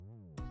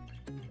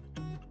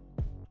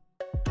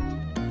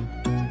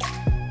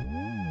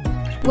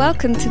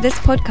Welcome to this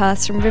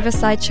podcast from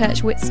Riverside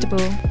Church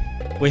Whitstable.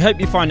 We hope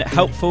you find it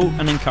helpful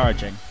and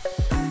encouraging.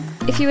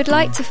 If you would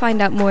like to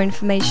find out more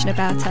information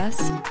about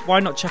us, why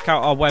not check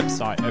out our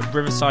website at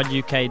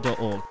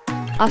riversideuk.org,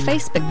 our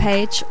Facebook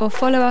page, or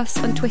follow us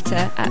on Twitter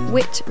at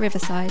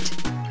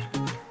 @WhitRiverside.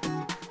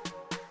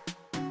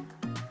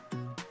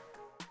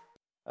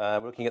 We're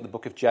looking at the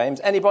book of James.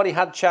 Anybody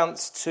had a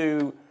chance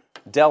to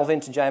delve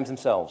into James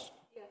themselves?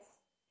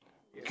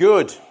 Yes.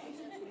 Good.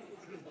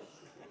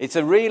 It's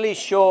a really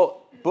short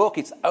book.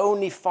 It's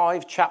only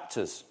 5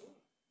 chapters.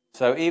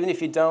 So even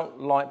if you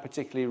don't like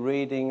particularly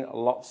reading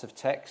lots of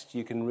text,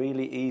 you can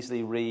really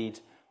easily read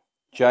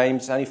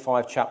James. It's only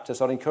 5 chapters.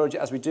 So I'd encourage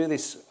you, as we do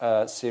this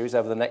series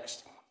over the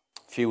next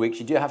few weeks,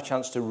 you do have a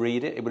chance to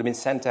read it. It would have been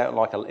sent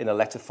out in a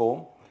letter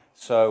form.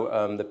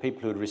 So the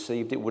people who had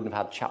received it wouldn't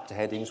have had chapter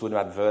headings, wouldn't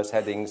have had verse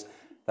headings.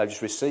 They've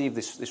just received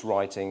this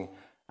writing,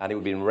 and it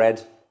would have been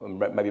read,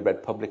 maybe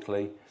read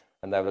publicly,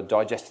 and they would have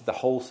digested the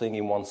whole thing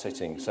in one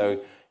sitting. So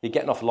you're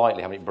getting off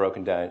lightly having it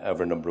broken down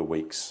over a number of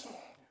weeks.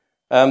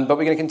 But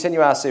we're going to continue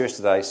our series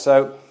today.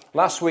 So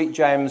last week,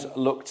 James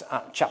looked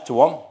at chapter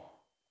 1.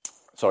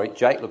 Sorry,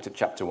 Jake looked at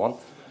chapter 1.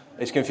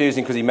 It's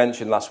confusing because he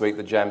mentioned last week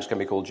that James can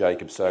be called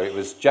Jacob. So it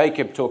was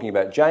Jacob talking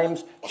about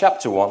James,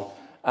 chapter 1.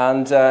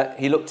 And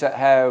he looked at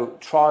how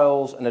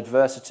trials and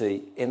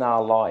adversity in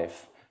our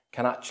life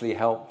can actually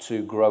help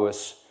to grow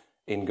us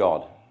in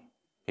God.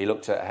 He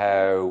looked at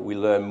how we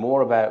learn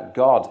more about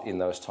God in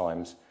those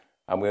times,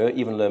 and we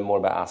even learn more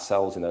about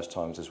ourselves in those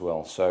times as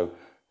well. So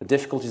the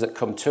difficulties that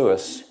come to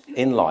us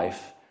in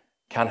life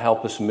can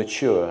help us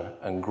mature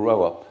and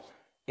grow up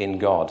in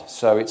God.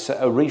 So it's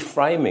a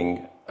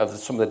reframing of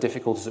some of the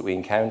difficulties that we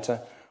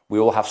encounter. We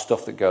all have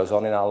stuff that goes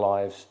on in our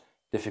lives,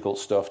 difficult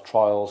stuff,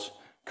 trials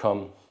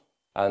come.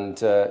 And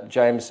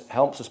James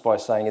helps us by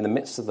saying in the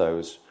midst of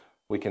those,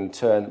 we can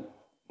turn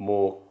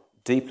more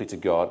deeply to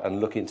God and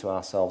look into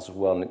ourselves as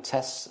well. And it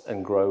tests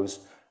and grows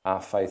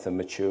our faith and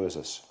matures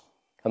us.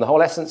 And the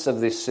whole essence of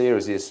this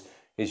series is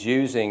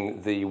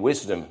using the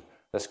wisdom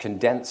that's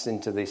condensed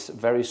into this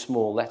very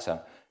small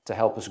letter to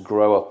help us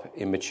grow up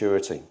in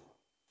maturity.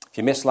 If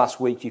you missed last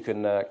week, you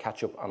can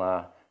catch up on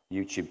our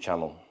YouTube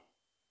channel.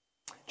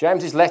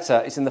 James's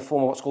letter is in the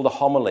form of what's called a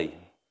homily.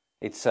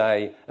 It's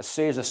a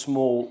series of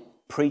small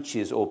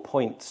preaches or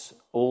points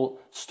all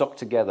stuck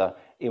together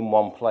in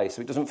one place.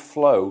 So it doesn't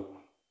flow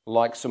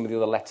like some of the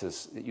other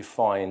letters that you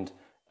find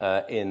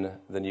in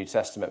the New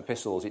Testament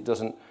epistles.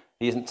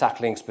 He isn't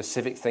tackling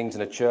specific things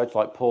in a church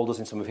like Paul does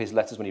in some of his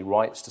letters when he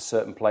writes to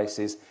certain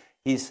places.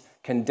 He's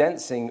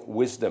condensing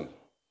wisdom.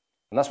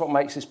 And that's what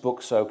makes this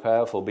book so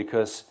powerful,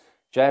 because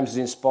James is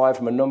inspired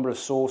from a number of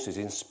sources,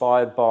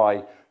 inspired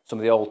by some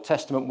of the Old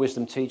Testament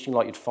wisdom teaching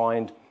like you'd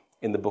find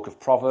in the book of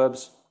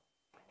Proverbs.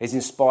 He's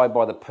inspired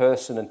by the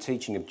person and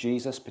teaching of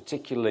Jesus,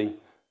 particularly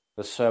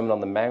the Sermon on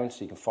the Mount.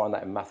 So you can find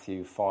that in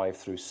Matthew 5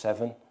 through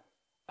 7.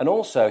 And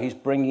also he's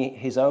bringing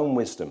his own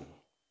wisdom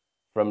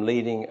from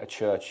leading a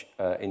church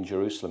in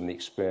Jerusalem, the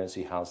experience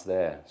he has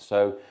there.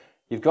 So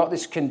you've got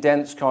this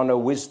condensed kind of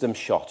wisdom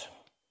shot.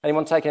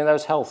 Anyone taking any of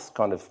those health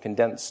kind of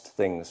condensed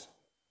things?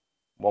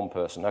 One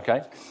person,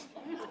 okay.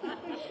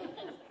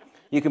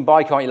 You can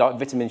buy, can't you, like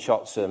vitamin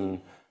shots.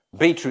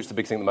 Beetroot's the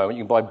big thing at the moment.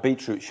 You can buy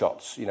beetroot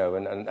shots,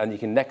 and you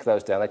can neck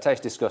those down. They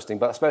taste disgusting,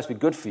 but they're supposed to be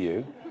good for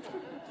you.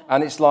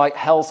 And it's like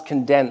health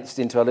condensed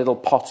into a little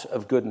pot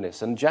of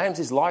goodness. And James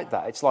is like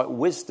that. It's like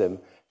wisdom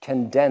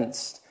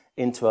condensed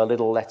into a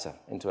little letter,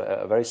 into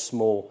a very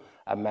small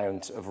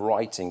amount of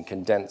writing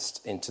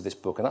condensed into this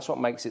book. And that's what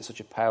makes it such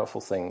a powerful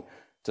thing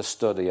to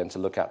study and to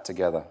look at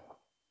together.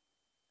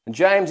 And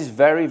James is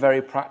very,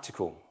 very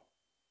practical.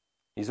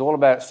 He's all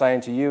about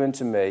saying to you and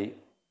to me,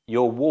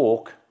 your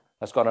walk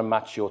has got to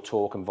match your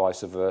talk and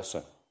vice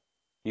versa.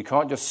 You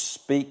can't just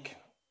speak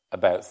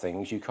about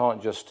things. You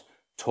can't just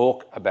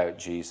talk about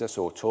Jesus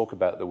or talk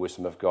about the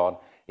wisdom of God.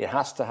 It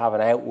has to have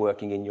an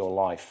outworking in your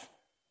life.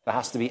 There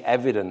has to be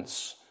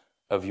evidence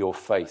of your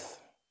faith.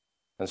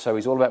 And so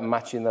he's all about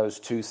matching those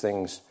two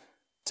things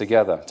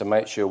together to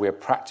make sure we're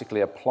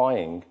practically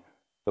applying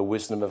the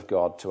wisdom of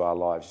God to our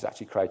lives. It's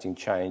actually creating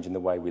change in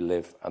the way we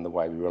live and the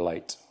way we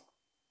relate.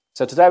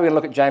 So today we're going to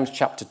look at James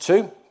chapter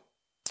 2.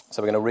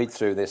 So we're going to read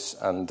through this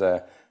and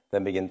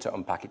then begin to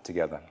unpack it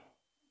together.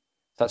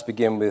 Let's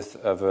begin with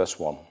verse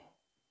 1.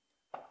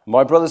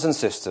 My brothers and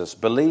sisters,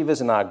 believers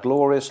in our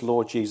glorious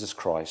Lord Jesus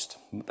Christ,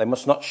 they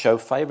must not show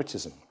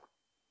favoritism.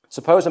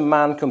 Suppose a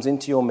man comes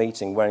into your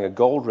meeting wearing a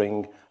gold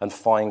ring and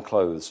fine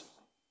clothes,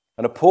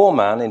 and a poor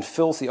man in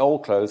filthy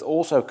old clothes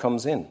also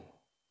comes in.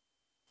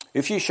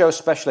 If you show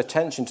special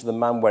attention to the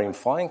man wearing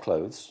fine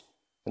clothes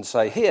and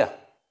say, "Here,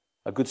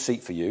 a good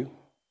seat for you,"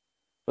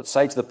 but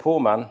say to the poor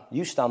man,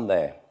 "You stand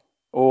there,"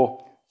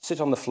 or "Sit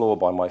on the floor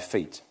by my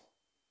feet,"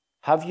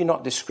 have you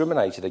not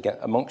discriminated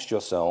amongst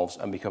yourselves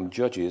and become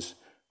judges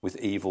with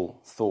evil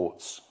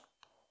thoughts?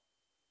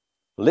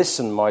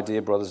 Listen, my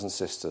dear brothers and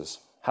sisters.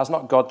 Has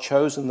not God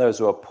chosen those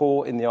who are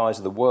poor in the eyes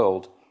of the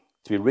world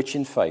to be rich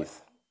in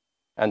faith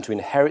and to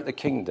inherit the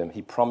kingdom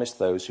he promised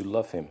those who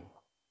love him.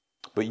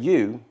 But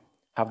you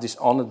have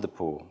dishonored the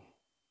poor.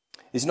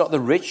 Is it not the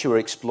rich who are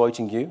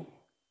exploiting you?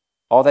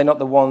 Are they not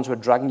the ones who are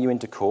dragging you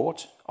into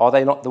court? Are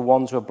they not the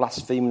ones who are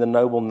blaspheming the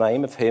noble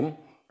name of him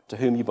to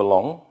whom you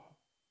belong?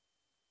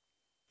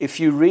 If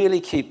you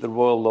really keep the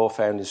royal law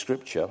found in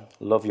Scripture,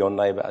 love your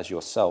neighbour as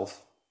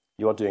yourself,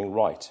 you are doing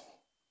right.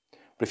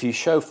 But if you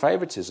show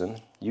favouritism,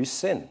 you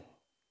sin,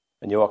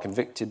 and you are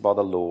convicted by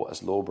the law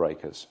as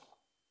lawbreakers.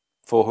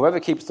 For whoever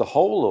keeps the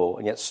whole law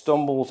and yet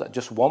stumbles at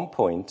just one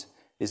point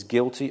is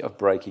guilty of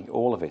breaking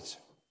all of it.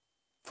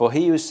 For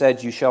he who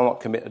said, you shall not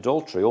commit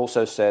adultery,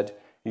 also said,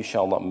 you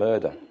shall not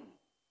murder.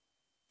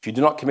 If you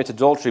do not commit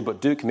adultery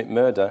but do commit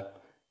murder,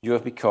 you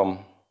have become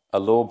a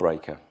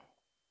lawbreaker.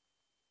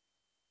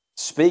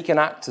 Speak and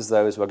act as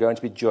those who are going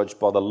to be judged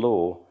by the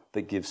law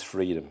that gives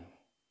freedom,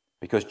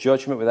 because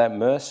judgment without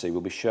mercy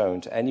will be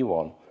shown to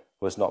anyone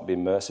who has not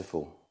been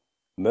merciful.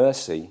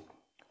 Mercy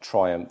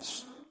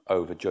triumphs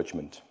over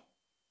judgment.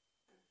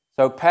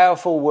 So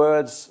powerful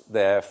words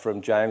there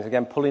from James,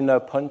 again pulling no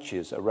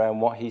punches around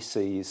what he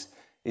sees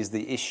is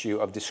the issue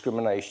of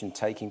discrimination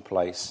taking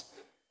place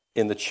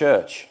in the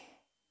church.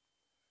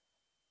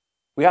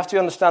 We have to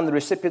understand the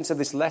recipients of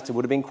this letter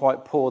would have been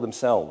quite poor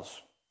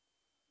themselves,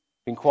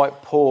 been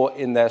quite poor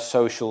in their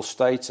social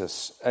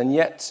status, and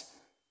yet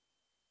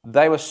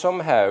they were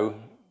somehow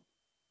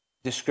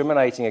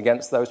discriminating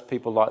against those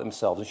people like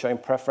themselves and showing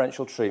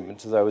preferential treatment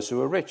to those who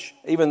were rich,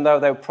 even though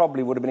they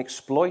probably would have been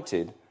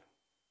exploited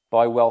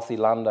by wealthy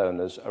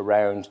landowners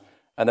around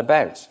and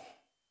about.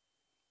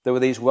 There were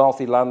these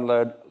wealthy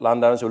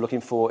landowners who were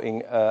looking for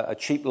a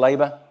cheap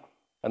labour,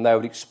 and they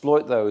would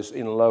exploit those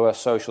in lower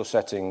social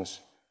settings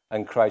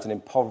and create an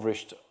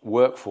impoverished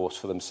workforce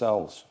for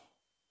themselves.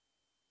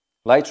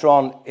 Later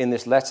on in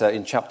this letter,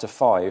 in chapter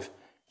 5,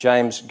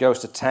 James goes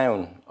to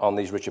town on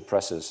these rich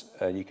oppressors.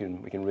 We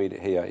can read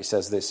it here. He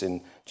says this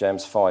in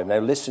James 5. Now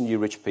listen, you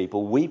rich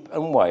people, weep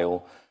and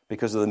wail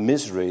because of the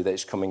misery that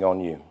is coming on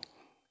you.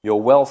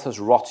 Your wealth has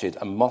rotted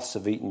and moths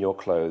have eaten your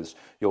clothes.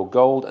 Your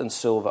gold and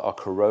silver are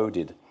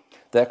corroded.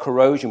 Their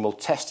corrosion will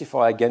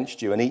testify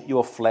against you and eat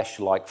your flesh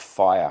like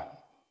fire.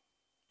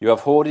 You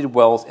have hoarded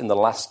wealth in the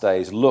last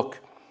days. Look,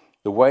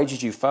 the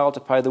wages you failed to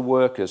pay the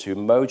workers who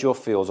mowed your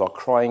fields are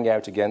crying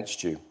out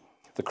against you.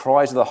 The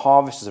cries of the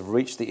harvesters have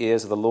reached the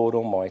ears of the Lord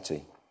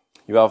Almighty.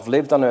 You have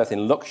lived on earth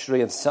in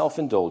luxury and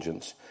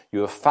self-indulgence. You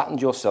have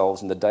fattened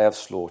yourselves in the day of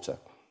slaughter.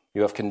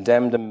 You have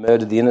condemned and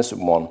murdered the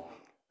innocent one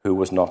who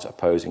was not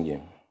opposing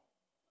you.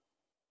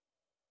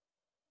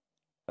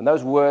 And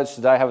those words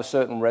today have a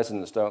certain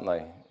resonance, don't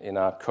they, in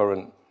our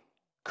current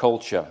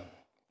culture.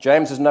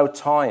 James has no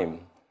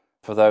time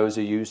for those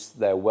who use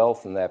their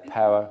wealth and their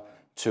power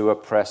to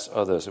oppress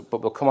others.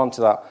 But we'll come on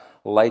to that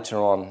later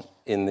on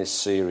in this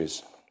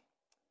series.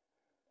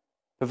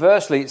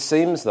 Perversely, it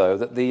seems, though,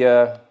 that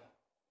the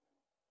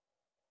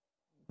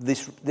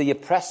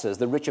oppressors,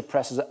 the rich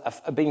oppressors,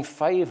 are being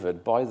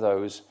favoured by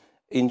those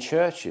in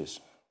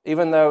churches.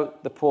 Even though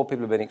the poor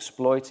people have been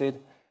exploited,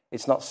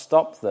 it's not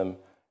stopped them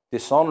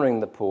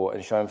dishonouring the poor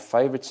and showing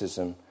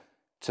favouritism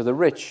to the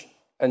rich.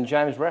 And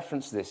James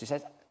referenced this. He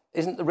said,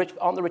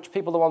 aren't the rich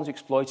people the ones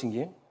exploiting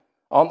you?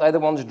 Aren't they the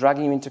ones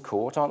dragging you into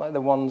court? Aren't they the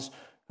ones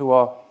who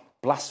are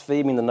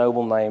blaspheming the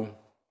noble name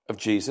of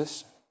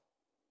Jesus?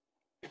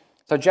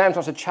 So James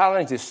wants to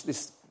challenge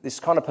this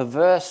kind of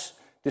perverse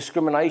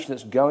discrimination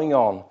that's going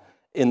on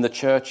in the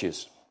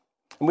churches.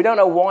 And we don't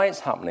know why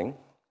it's happening.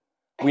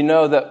 We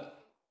know that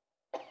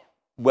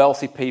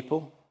wealthy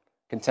people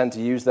can tend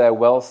to use their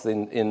wealth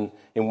in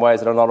ways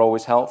that are not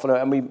always helpful.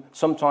 And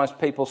sometimes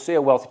people see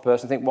a wealthy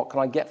person and think, what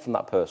can I get from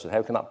that person?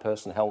 How can that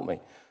person help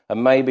me?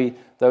 And maybe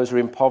those who are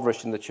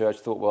impoverished in the church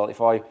thought, well, if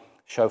I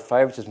show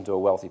favouritism to a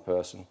wealthy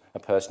person, a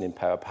person in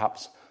power,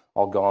 perhaps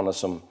I'll garner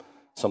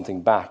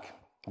something back.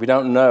 We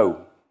don't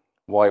know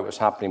why it was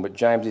happening, but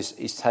James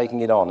is taking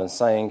it on and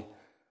saying,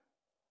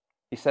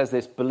 he says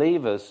this,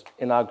 believers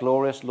in our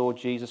glorious Lord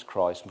Jesus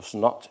Christ must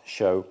not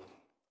show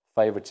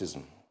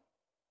favouritism.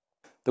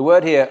 The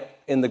word here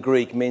in the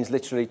Greek means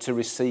literally to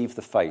receive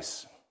the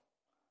face.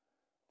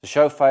 To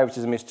show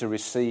favouritism is to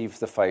receive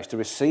the face, to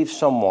receive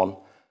someone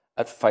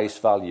at face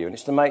value. And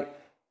it's to make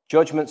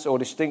judgments or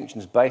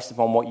distinctions based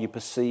upon what you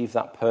perceive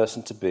that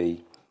person to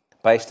be,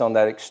 based on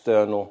their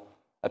external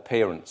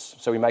appearance.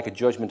 So we make a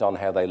judgment on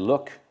how they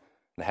look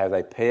and how they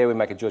appear. We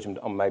make a judgment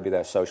on maybe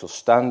their social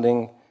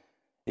standing.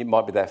 It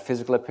might be their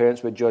physical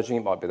appearance we're judging.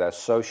 It might be their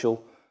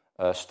social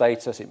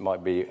status. It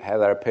might be how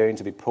they're appearing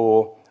to be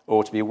poor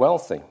or to be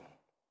wealthy.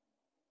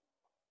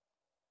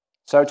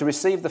 So to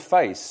receive the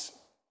face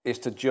is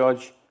to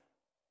judge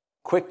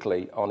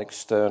quickly on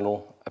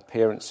external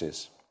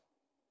appearances.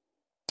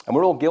 And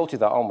we're all guilty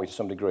of that, aren't we, to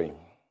some degree?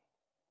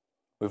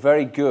 We're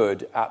very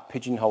good at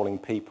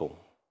pigeonholing people.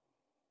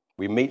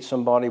 We meet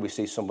somebody, we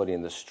see somebody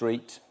in the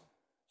street,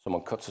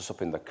 someone cuts us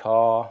up in the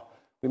car.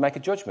 We make a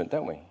judgment,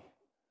 don't we?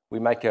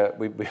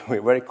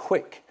 We're very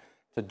quick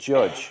to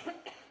judge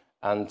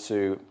and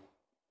to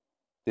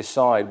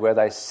decide where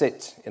they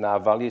sit in our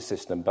value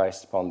system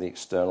based upon the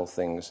external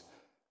things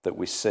that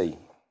we see.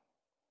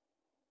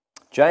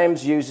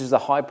 James uses the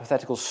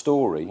hypothetical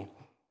story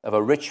of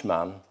a rich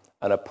man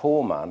and a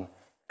poor man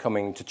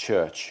coming to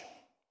church.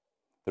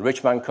 The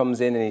rich man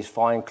comes in his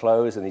fine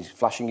clothes and he's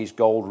flashing his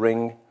gold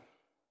ring.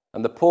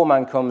 And the poor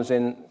man comes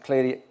in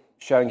clearly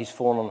showing he's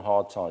fallen on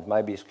hard times.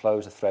 Maybe his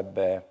clothes are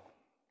threadbare.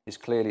 He's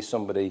clearly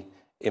somebody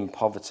in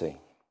poverty.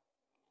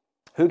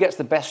 Who gets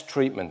the best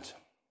treatment?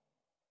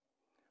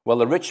 Well,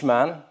 the rich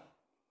man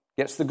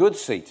gets the good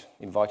seat,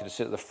 invited to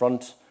sit at the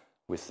front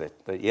with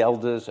the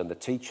elders and the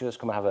teachers,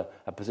 come and have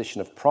a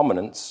position of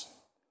prominence.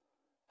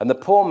 And the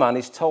poor man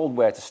is told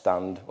where to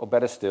stand, or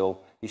better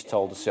still, he's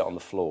told to sit on the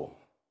floor.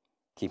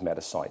 Keep him out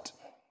of sight.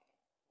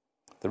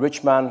 The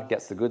rich man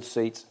gets the good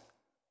seat,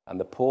 and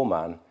the poor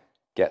man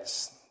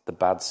gets the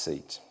bad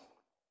seat.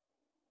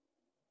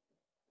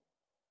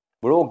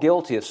 We're all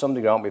guilty of some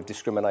degree, aren't we, of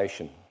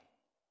discrimination.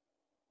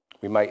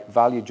 We make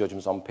value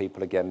judgments on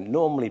people, again,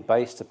 normally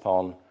based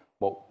upon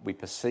what we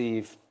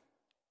perceive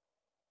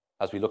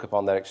as we look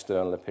upon their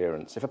external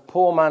appearance. If a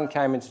poor man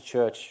came into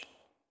church,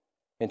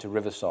 into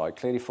Riverside,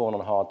 clearly fallen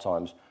on hard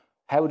times,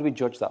 how would we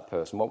judge that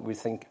person? What would we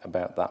think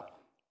about that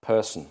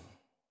person?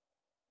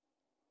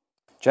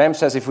 James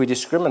says, if we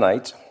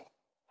discriminate,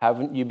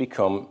 haven't you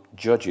become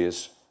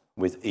judges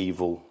with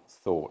evil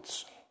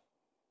thoughts?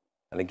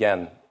 And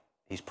again,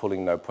 he's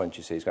pulling no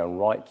punches here. He's going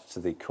right to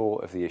the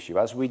core of the issue.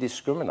 As we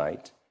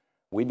discriminate,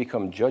 we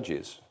become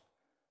judges,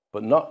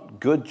 but not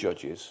good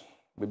judges.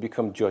 We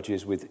become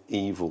judges with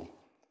evil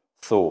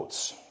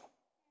thoughts.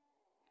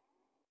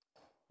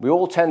 We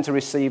all tend to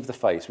receive the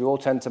face. We all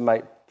tend to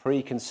make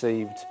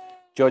preconceived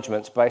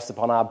judgments based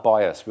upon our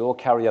bias. We all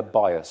carry a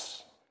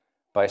bias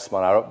based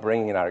upon our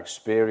upbringing and our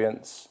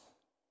experience.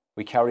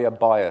 We carry a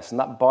bias, and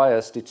that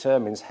bias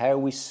determines how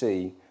we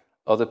see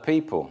other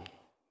people.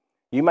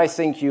 You may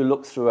think you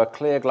look through a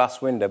clear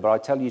glass window, but I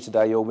tell you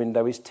today your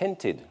window is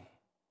tinted.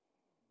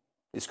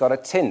 It's got a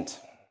tint.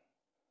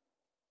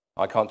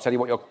 I can't tell you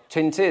what your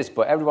tint is,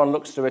 but everyone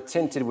looks through a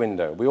tinted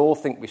window. We all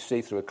think we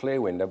see through a clear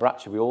window, but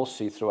actually we all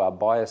see through our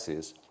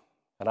biases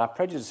and our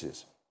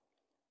prejudices.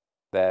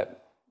 They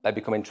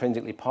become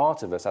intrinsically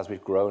part of us as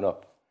we've grown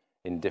up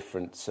in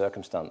different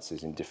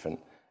circumstances, in different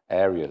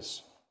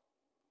areas.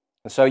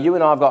 And so you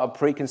and I have got a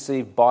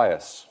preconceived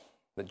bias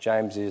that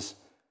James is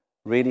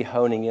really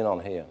honing in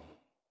on here.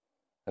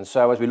 And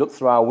so as we look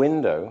through our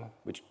window,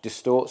 which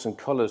distorts and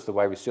colours the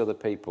way we see other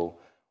people,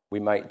 we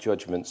make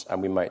judgments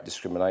and we make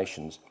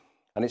discriminations.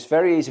 And it's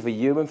very easy for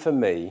you and for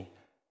me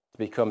to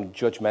become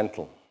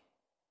judgmental,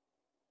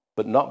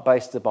 but not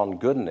based upon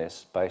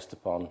goodness, based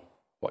upon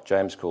what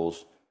James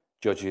calls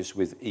judges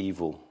with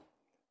evil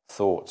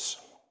thoughts.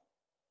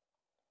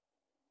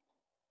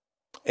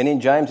 And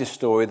in James's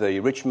story, the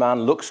rich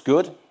man looks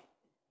good,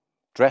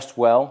 dressed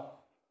well,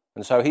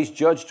 and so he's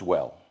judged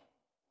well,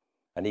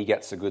 and he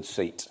gets a good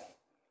seat.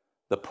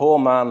 The poor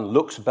man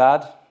looks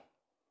bad,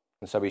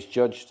 and so he's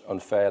judged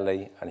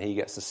unfairly, and he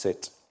gets to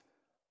sit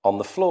on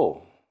the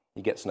floor.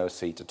 He gets no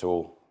seat at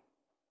all.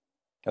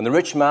 And the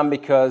rich man,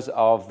 because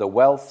of the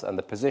wealth and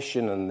the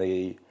position and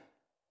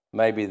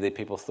maybe the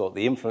people thought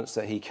the influence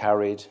that he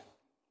carried,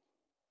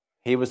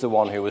 he was the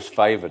one who was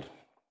favoured.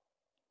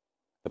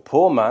 The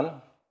poor man,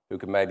 who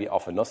could maybe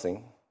offer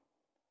nothing,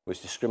 was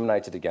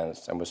discriminated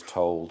against and was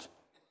told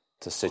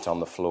to sit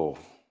on the floor.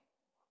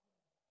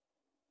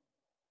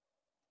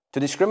 To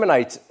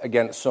discriminate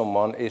against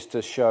someone is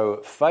to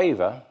show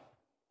favour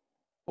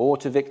or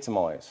to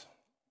victimise.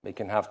 We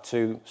can have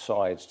two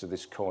sides to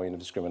this coin of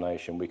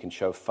discrimination. We can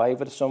show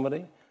favour to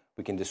somebody,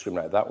 we can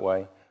discriminate that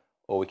way,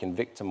 or we can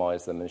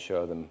victimise them and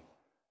show them,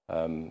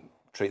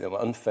 treat them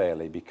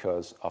unfairly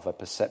because of a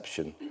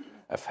perception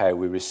of how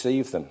we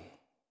receive them.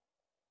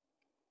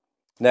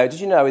 Now, did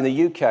you know in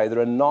the UK there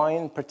are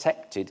 9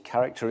 protected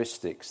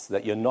characteristics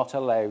that you're not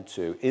allowed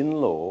to, in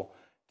law,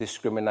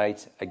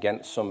 discriminate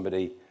against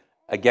somebody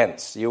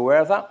against? Are you aware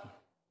of that?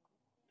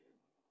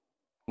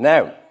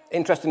 Now,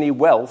 interestingly,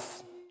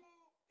 wealth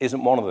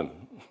isn't one of them.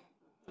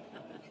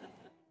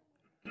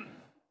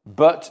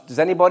 But does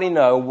anybody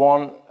know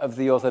one of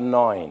the other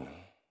 9?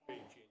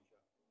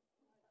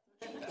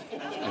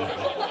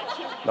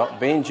 Not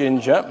being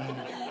ginger.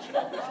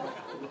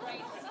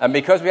 And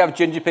because we have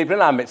ginger people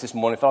in our midst this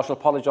morning, I shall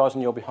apologise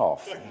on your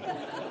behalf.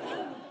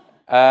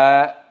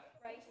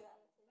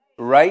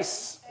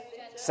 Race,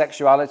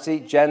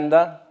 sexuality,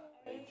 gender,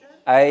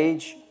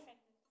 age,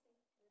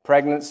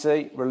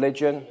 pregnancy,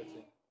 religion,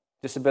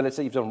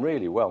 disability. You've done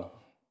really well.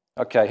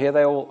 Okay, here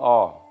they all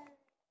are.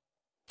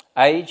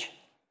 Age,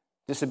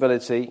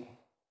 disability,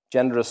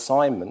 gender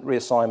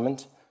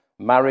reassignment,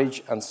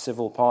 marriage and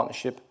civil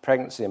partnership,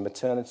 pregnancy and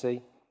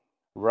maternity,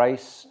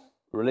 race,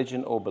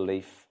 religion or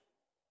belief,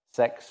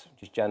 sex,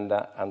 which is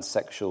gender, and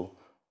sexual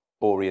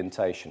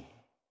orientation.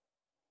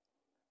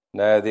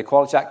 Now, the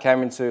Equality Act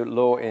came into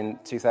law in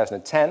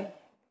 2010,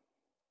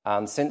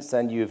 and since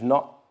then you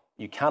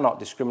cannot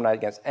discriminate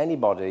against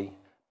anybody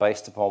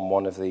based upon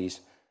one of these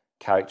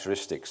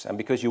characteristics. And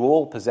because you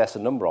all possess a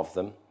number of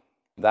them,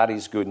 that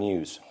is good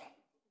news.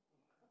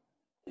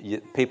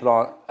 People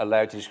aren't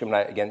allowed to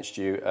discriminate against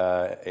you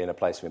in a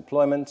place of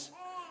employment,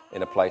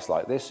 in a place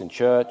like this, in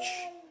church,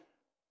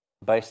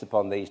 based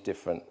upon these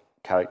different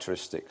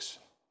characteristics.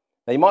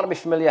 Now, you might not be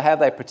familiar how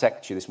they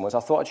protect you this morning, so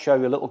I thought I'd show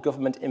you a little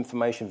government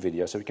information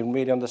video so we can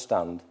really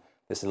understand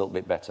this a little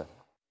bit better.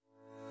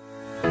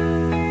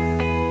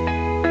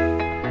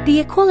 The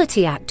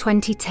Equality Act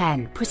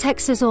 2010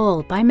 protects us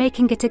all by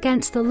making it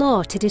against the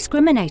law to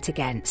discriminate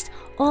against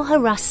or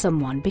harass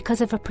someone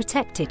because of a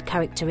protected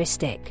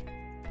characteristic.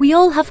 We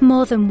all have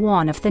more than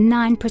one of the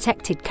 9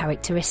 protected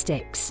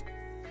characteristics.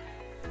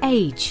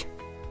 Age.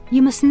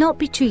 You must not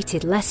be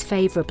treated less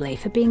favourably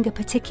for being a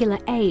particular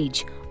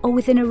age or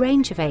within a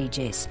range of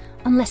ages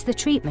unless the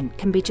treatment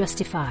can be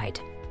justified.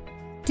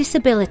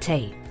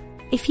 Disability.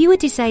 If you are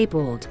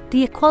disabled,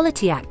 the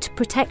Equality Act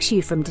protects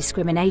you from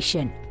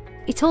discrimination.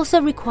 It also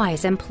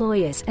requires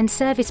employers and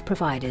service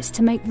providers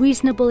to make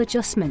reasonable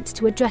adjustments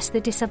to address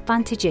the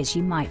disadvantages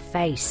you might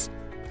face.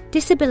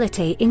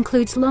 Disability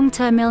includes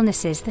long-term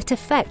illnesses that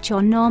affect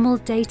your normal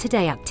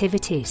day-to-day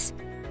activities.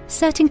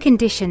 Certain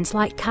conditions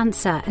like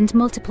cancer and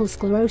multiple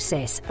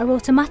sclerosis are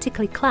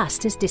automatically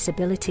classed as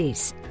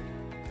disabilities.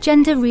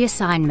 Gender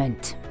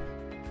reassignment.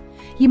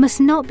 You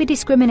must not be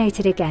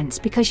discriminated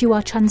against because you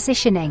are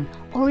transitioning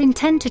or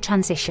intend to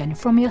transition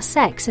from your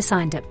sex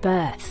assigned at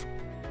birth.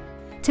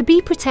 To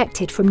be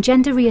protected from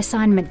gender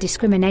reassignment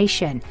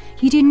discrimination,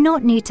 you do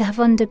not need to have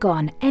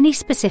undergone any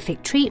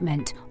specific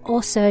treatment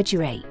or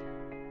surgery.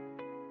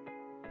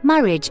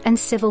 Marriage and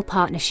civil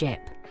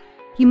partnership.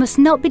 You must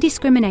not be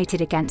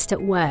discriminated against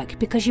at work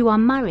because you are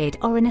married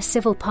or in a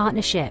civil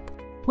partnership,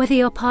 whether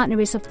your partner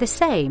is of the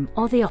same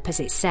or the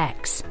opposite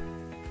sex.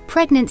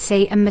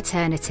 Pregnancy and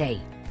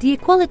maternity. The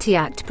Equality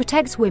Act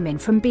protects women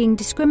from being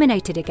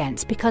discriminated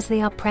against because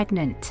they are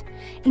pregnant,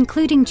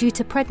 including due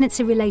to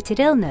pregnancy-related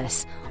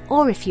illness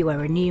or if you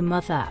are a new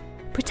mother.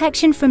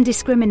 Protection from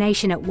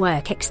discrimination at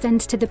work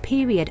extends to the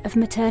period of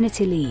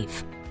maternity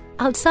leave.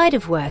 Outside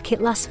of work,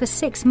 it lasts for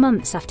 6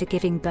 months after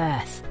giving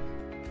birth.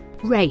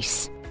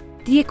 Race.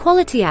 The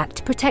Equality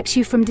Act protects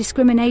you from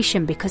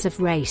discrimination because of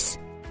race.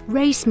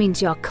 Race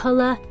means your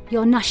colour,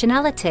 your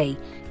nationality,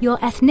 your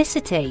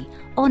ethnicity,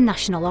 or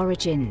national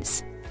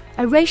origins.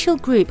 A racial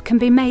group can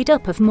be made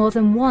up of more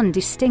than one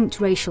distinct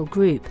racial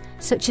group,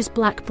 such as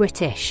Black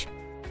British.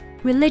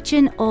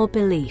 Religion or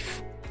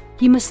belief.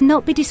 You must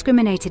not be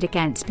discriminated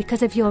against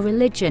because of your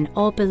religion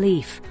or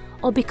belief,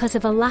 or because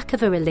of a lack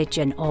of a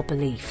religion or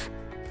belief.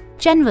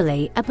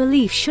 Generally, a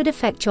belief should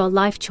affect your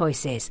life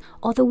choices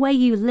or the way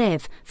you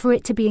live for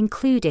it to be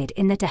included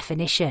in the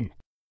definition.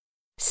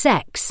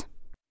 Sex.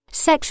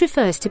 Sex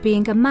refers to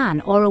being a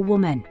man or a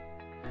woman.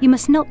 You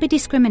must not be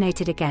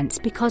discriminated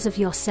against because of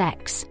your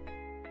sex.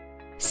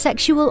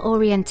 Sexual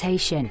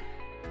orientation.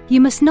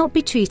 You must not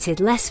be treated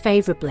less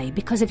favourably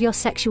because of your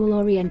sexual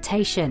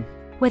orientation,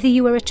 whether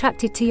you are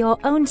attracted to your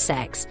own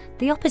sex,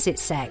 the opposite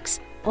sex,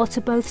 or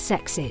to both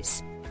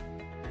sexes.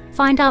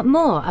 Find out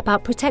more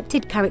about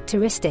protected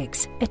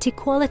characteristics at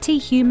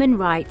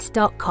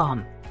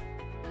equalityhumanrights.com.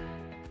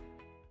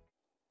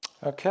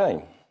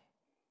 Okay,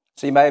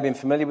 so you may have been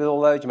familiar with all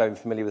those, you may have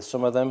been familiar with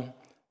some of them.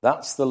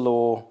 That's the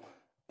law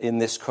in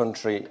this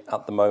country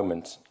at the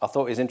moment. I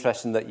thought it was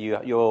interesting that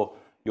your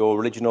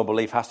religion or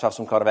belief has to have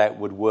some kind of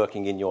outward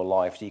working in your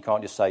life, so you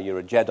can't just say you're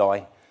a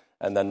Jedi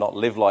and then not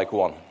live like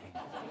one.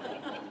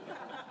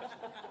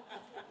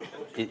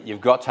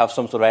 You've got to have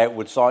some sort of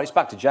outward sign. It's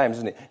back to James,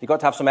 isn't it? You've got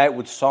to have some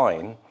outward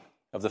sign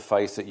of the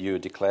faith that you're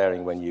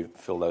declaring when you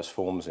fill those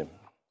forms in.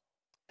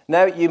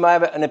 Now, you may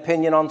have an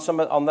opinion on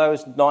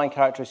those 9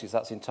 characteristics.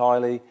 That's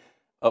entirely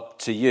up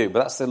to you.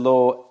 But that's the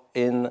law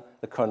in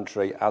the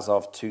country as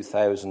of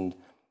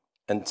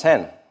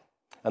 2010.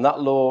 And that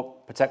law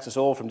protects us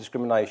all from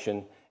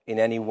discrimination in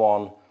any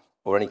one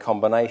or any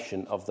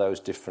combination of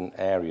those different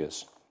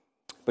areas.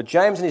 But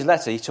James, in his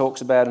letter, he talks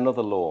about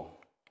another law.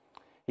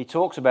 He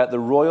talks about the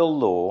royal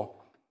law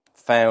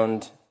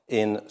found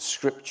in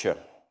Scripture.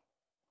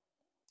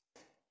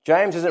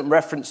 James isn't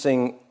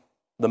referencing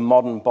the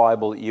modern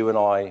Bible that you and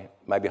I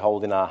maybe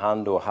hold in our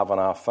hand or have on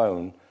our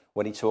phone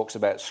when he talks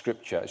about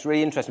Scripture. It's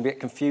really interesting. We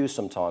get confused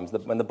sometimes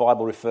that when the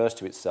Bible refers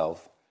to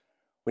itself.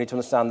 We need to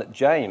understand that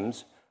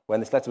James, when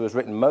this letter was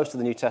written, most of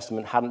the New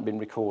Testament hadn't been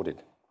recorded.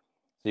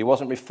 So he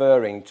wasn't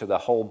referring to the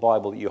whole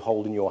Bible that you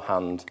hold in your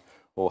hand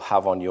or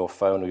have on your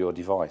phone or your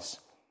device.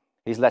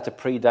 His letter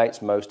predates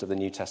most of the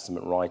New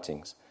Testament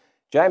writings.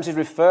 James is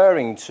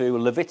referring to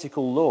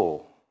Levitical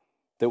law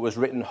that was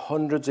written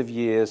hundreds of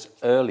years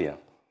earlier.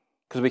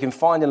 Because we can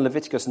find in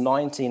Leviticus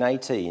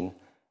 19:18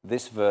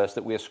 this verse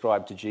that we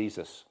ascribe to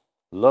Jesus.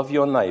 Love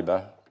your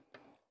neighbour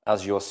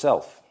as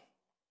yourself.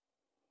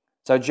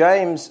 So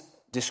James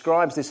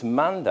describes this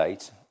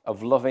mandate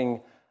of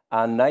loving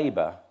our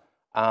neighbour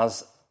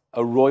as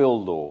a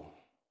royal law.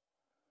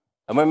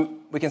 And when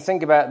we can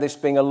think about this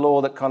being a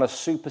law that kind of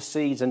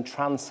supersedes and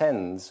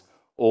transcends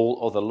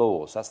all other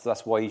laws.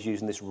 That's why he's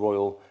using this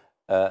royal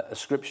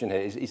ascription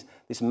here.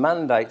 This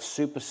mandate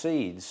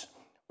supersedes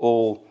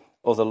all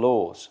other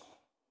laws.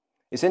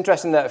 It's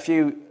interesting that a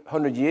few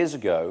hundred years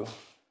ago,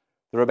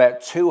 there were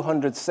about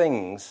 200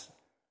 things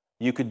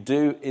you could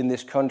do in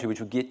this country which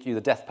would get you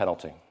the death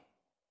penalty.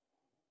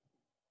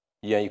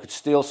 Yeah, you could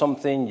steal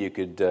something, you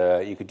could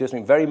do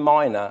something very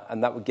minor,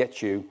 and that would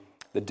get you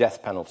the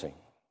death penalty.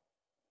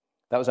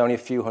 That was only a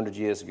few hundred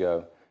years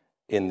ago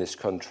in this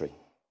country.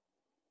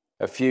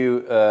 A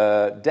few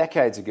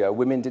decades ago,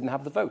 women didn't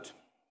have the vote.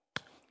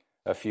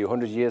 A few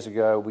hundred years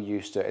ago, we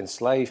used to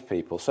enslave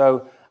people.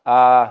 So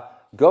our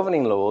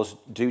governing laws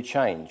do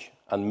change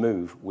and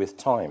move with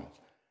time.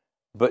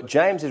 But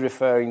James is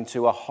referring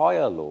to a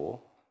higher law.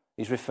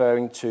 He's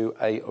referring to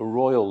a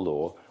royal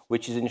law,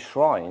 which is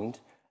enshrined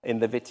in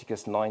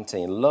Leviticus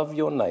 19. Love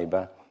your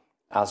neighbour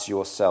as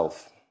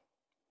yourself.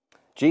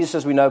 Jesus,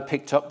 as we know,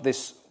 picked up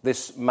this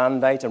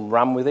mandate and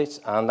ran with it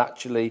and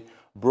actually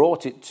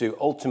brought it to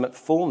ultimate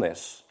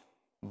fullness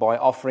by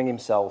offering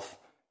himself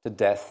to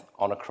death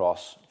on a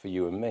cross for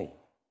you and me.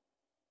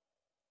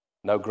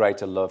 No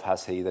greater love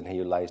has he than he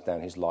who lays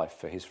down his life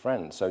for his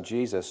friends. So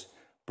Jesus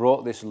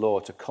brought this law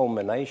to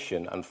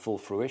culmination and full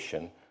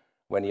fruition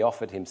when he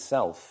offered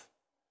himself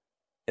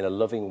in a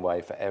loving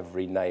way for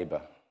every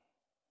neighbour.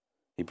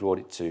 He brought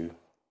it to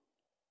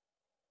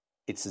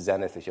its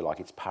zenith, if you like,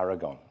 its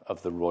paragon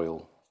of the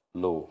royal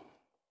law.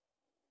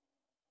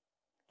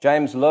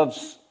 James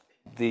loves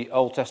the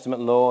Old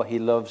Testament law. He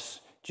loves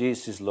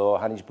Jesus' law,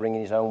 and he's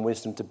bringing his own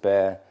wisdom to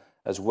bear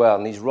as well.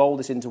 And he's rolled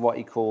this into what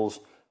he calls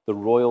the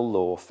royal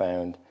law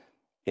found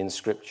in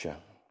Scripture.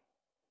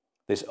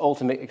 This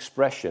ultimate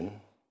expression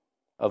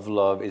of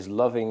love is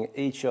loving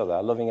each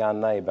other, loving our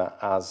neighbour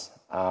as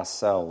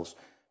ourselves.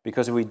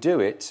 Because if we do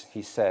it,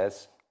 he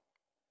says,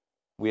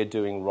 we are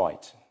doing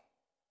right. If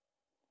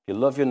you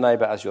love your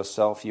neighbour as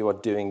yourself, you are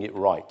doing it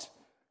right.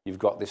 You've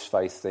got this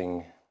faith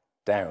thing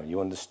down.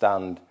 You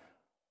understand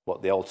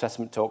what the Old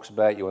Testament talks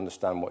about. You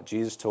understand what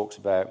Jesus talks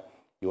about.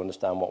 You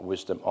understand what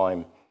wisdom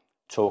I'm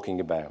talking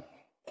about.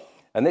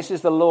 And this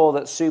is the law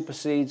that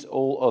supersedes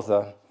all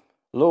other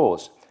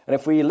laws. And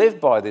if we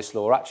live by this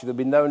law, actually there'll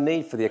be no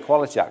need for the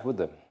Equality Act, would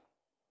there?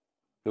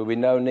 There will be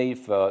no need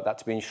for that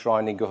to be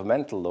enshrined in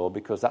governmental law,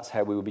 because that's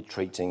how we will be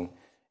treating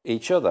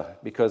each other.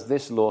 Because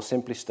this law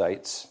simply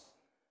states,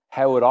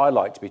 how would I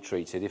like to be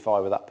treated if I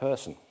were that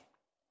person?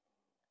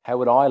 How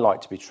would I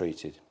like to be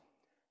treated?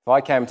 If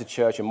I came to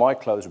church and my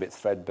clothes were a bit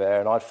threadbare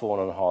and I'd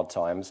fallen on hard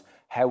times,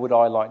 how would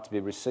I like to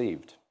be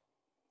received?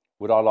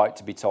 Would I like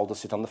to be told to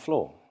sit on the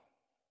floor?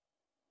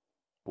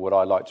 Or would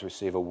I like to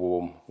receive a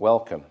warm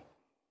welcome?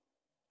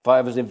 If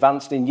I was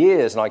advanced in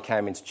years and I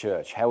came into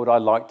church, how would I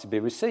like to be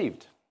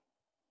received?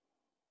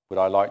 Would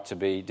I like to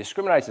be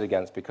discriminated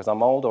against because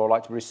I'm old, or would I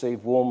like to be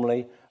received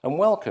warmly and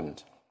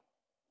welcomed?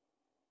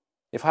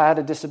 If I had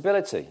a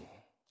disability,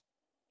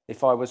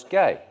 if I was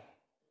gay,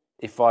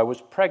 if I was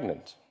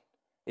pregnant,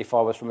 if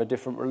I was from a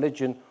different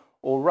religion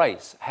or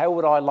race, how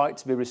would I like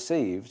to be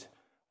received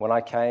when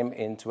I came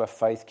into a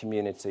faith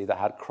community that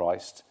had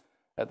Christ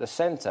at the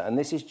centre? And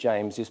this is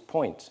James's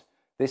point.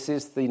 This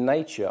is the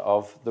nature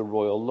of the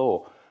royal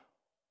law.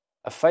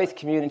 A faith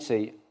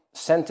community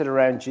centred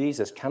around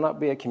Jesus cannot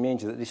be a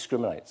community that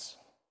discriminates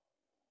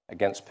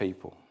against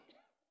people.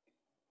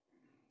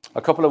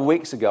 A couple of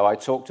weeks ago, I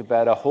talked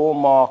about a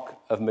hallmark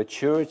of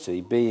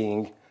maturity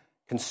being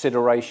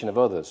consideration of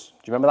others.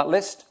 Do you remember that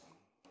list?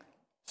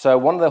 So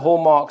one of the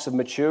hallmarks of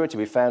maturity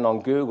we found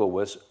on Google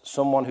was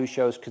someone who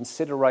shows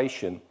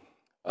consideration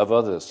of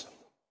others.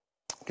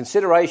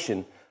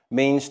 Consideration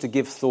means to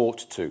give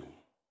thought to.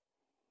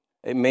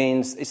 It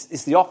means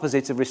it's the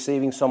opposite of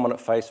receiving someone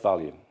at face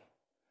value.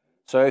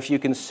 So if you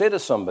consider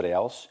somebody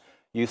else,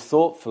 you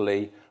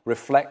thoughtfully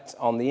reflect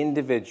on the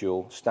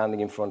individual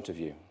standing in front of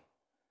you.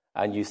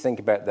 And you think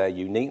about their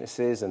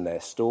uniquenesses and their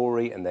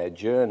story and their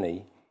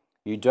journey.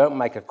 You don't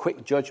make a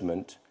quick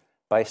judgment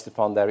based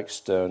upon their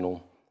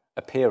external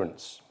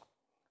appearance.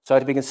 So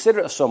to be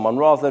considerate of someone,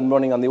 rather than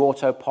running on the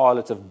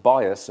autopilot of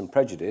bias and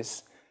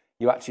prejudice,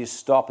 you actually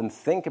stop and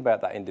think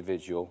about that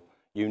individual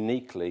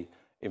uniquely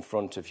in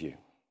front of you.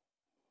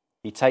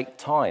 You take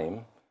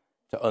time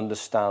to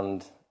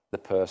understand the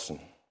person.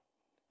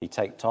 You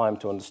take time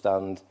to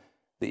understand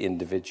the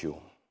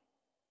individual.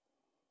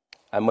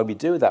 And when we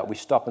do that, we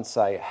stop and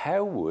say,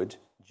 how would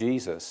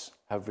Jesus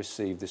have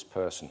received this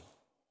person?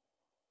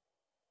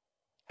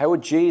 How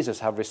would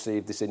Jesus have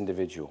received this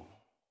individual?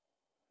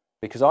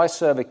 Because I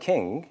serve a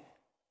king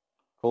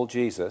called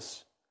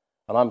Jesus,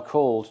 and I'm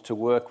called to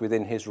work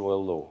within his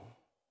royal law.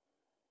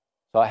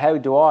 So how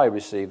do I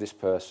receive this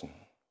person?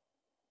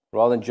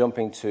 Rather than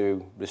jumping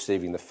to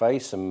receiving the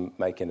face and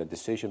making a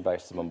decision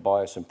based on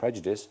bias and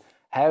prejudice,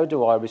 how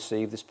do I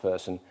receive this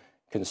person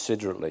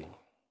considerately?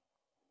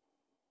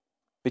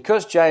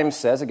 Because James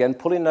says, again,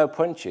 pulling no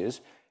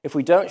punches, if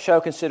we don't show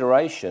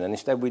consideration and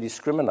instead we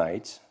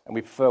discriminate and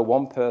we prefer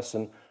one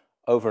person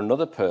over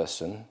another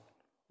person,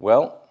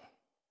 well,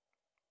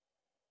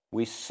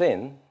 we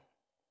sin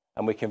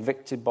and we're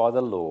convicted by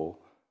the law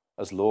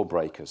as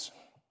lawbreakers.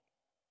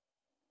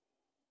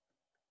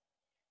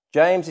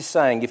 James is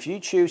saying, if you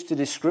choose to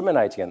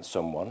discriminate against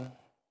someone,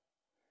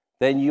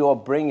 then you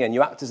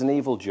act as an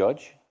evil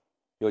judge,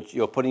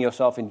 you're putting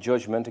yourself in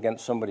judgment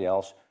against somebody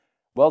else,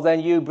 well, then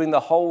you bring the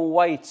whole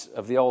weight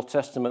of the Old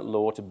Testament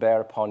law to bear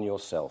upon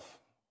yourself,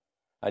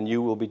 and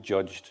you will be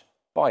judged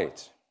by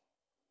it.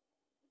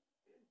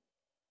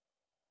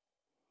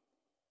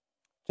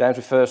 James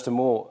refers to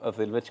more of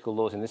the Levitical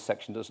laws in this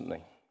section, doesn't he?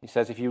 He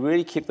says, if you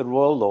really keep the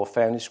royal law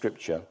found in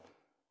Scripture,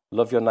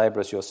 love your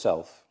neighbour as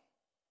yourself,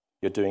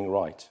 you're doing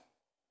right.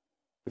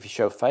 If you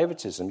show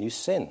favouritism, you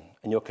sin,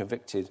 and you're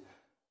convicted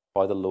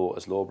by the law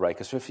as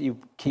lawbreakers. So if you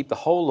keep the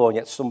whole law and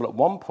yet stumble at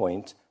one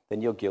point,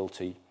 then you're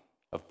guilty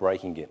of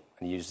breaking it.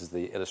 And he uses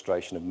the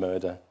illustration of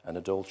murder and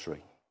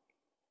adultery.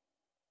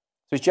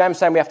 So is James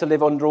saying we have to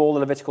live under all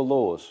the Levitical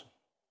laws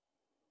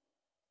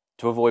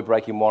to avoid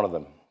breaking one of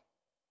them?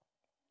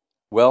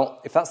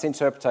 Well, if that's the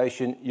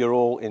interpretation, you're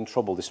all in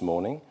trouble this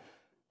morning,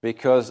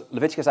 because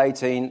Leviticus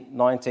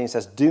 18:19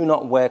 says, do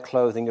not wear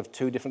clothing of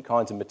two different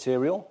kinds of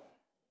material.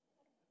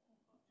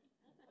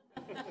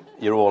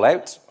 You're all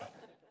out.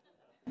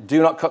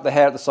 Do not cut the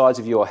hair at the sides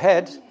of your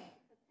head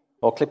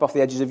or clip off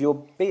the edges of your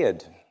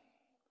beard.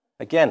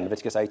 Again,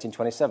 Leviticus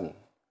 18:27.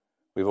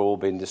 We've all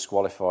been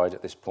disqualified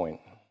at this point.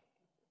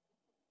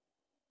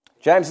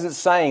 James isn't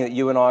saying that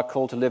you and I are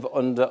called to live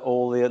under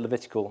all the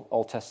Levitical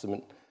Old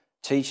Testament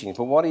teachings,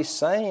 but what he's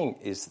saying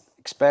is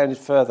expanded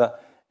further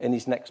in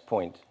his next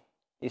point.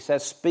 He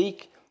says,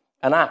 speak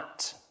and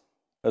act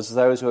as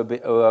those who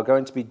are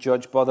going to be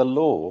judged by the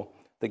law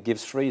that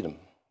gives freedom.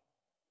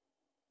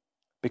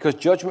 Because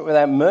judgment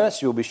without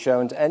mercy will be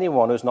shown to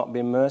anyone who has not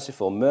been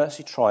merciful.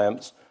 Mercy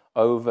triumphs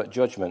over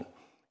judgment.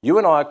 You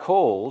and I are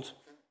called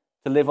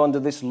to live under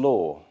this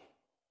law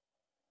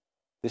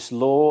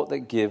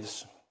that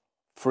gives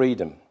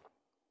freedom.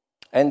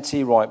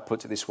 N.T. Wright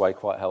puts it this way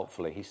quite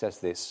helpfully. He says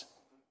this,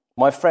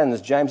 my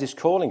friends, James is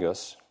calling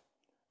us,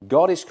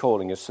 God is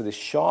calling us to this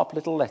sharp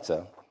little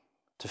letter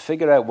to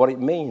figure out what it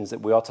means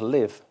that we are to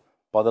live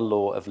by the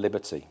law of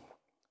liberty,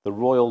 the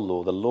royal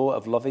law, the law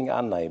of loving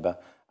our neighbour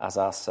as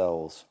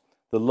ourselves,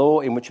 the law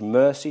in which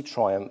mercy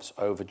triumphs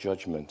over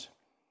judgment.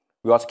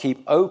 We are to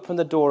keep open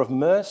the door of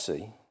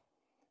mercy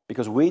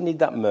because we need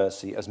that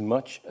mercy as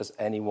much as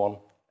anyone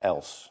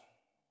else.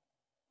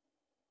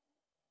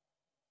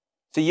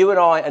 So you and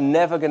I are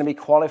never going to be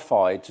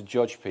qualified to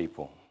judge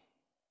people.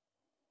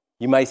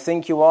 You may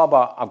think you are,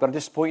 but I've got to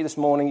disappoint you this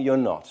morning, you're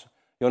not.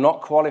 You're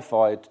not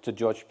qualified to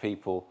judge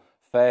people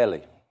fairly.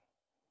 And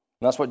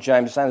that's what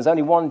James is saying. There's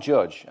only one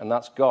judge, and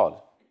that's God,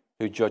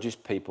 who judges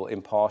people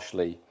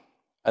impartially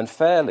and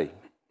fairly.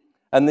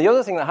 And the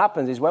other thing that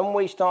happens is when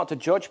we start to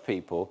judge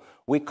people,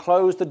 we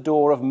close the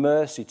door of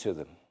mercy to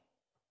them.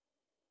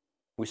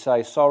 We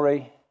say,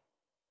 sorry,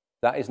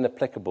 that isn't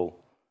applicable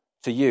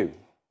to you.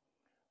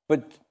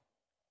 But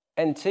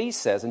N.T.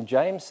 says, and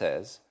James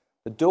says,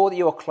 the door that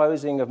you are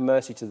closing of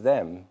mercy to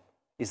them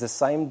is the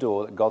same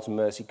door that God's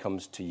mercy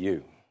comes to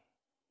you.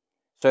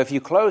 So if you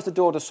close the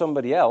door to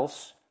somebody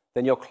else,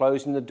 then you're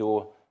closing the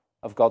door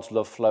of God's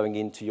love flowing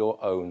into your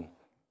own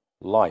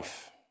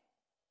life.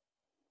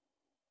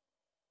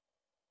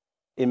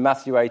 In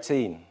Matthew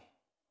 18,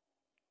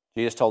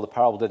 Jesus told the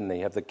parable, didn't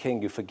he, of the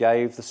king who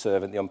forgave the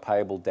servant the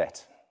unpayable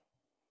debt.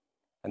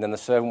 And then the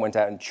servant went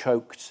out and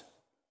choked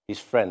his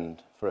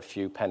friend for a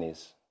few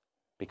pennies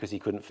because he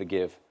couldn't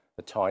forgive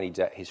the tiny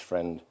debt his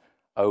friend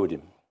owed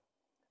him.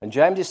 And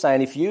James is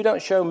saying, if you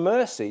don't show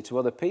mercy to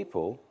other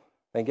people,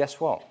 then guess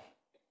what?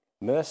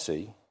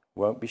 Mercy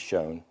won't be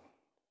shown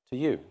to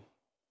you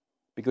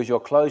because you're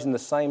closing the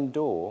same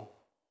door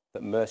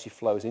that mercy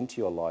flows into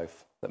your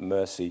life, that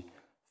mercy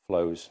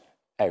flows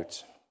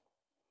out.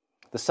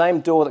 The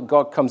same door that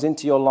God comes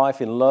into your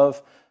life in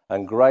love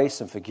and grace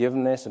and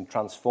forgiveness and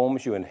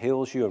transforms you and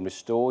heals you and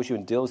restores you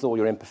and deals with all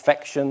your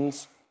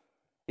imperfections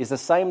is the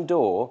same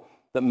door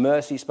that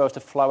mercy is supposed to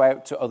flow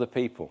out to other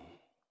people.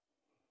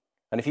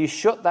 And if you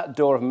shut that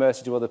door of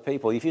mercy to other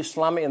people, if you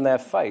slam it in their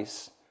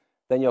face,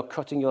 then you're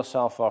cutting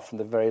yourself off from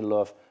the very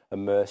love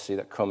and mercy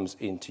that comes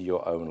into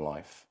your own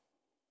life.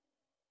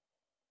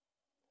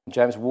 And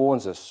James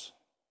warns us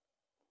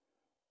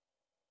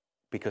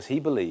because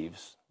he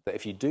believes that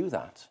if you do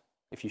that,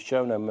 if you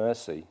show no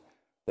mercy,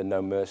 then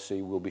no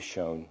mercy will be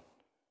shown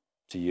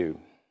to you.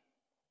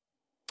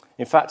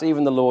 In fact,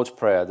 even the Lord's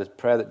Prayer, the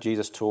prayer that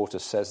Jesus taught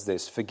us, says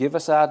this: forgive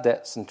us our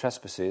debts and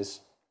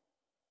trespasses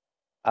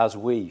as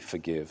we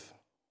forgive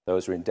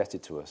those who are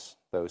indebted to us,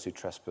 those who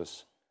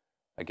trespass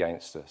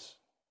against us.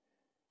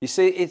 You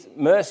see,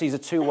 mercy is a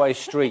two-way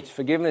street.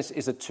 Forgiveness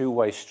is a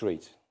two-way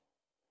street.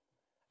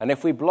 And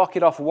if we block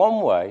it off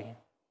one way,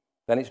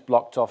 then it's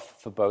blocked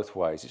off for both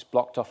ways. It's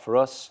blocked off for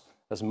us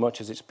as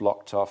much as it's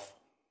blocked off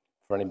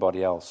for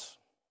anybody else.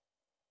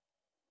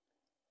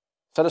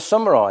 So to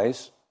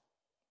summarize,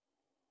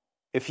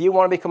 if you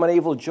want to become an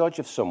evil judge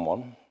of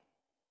someone,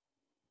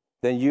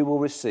 then you will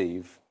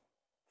receive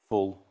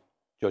full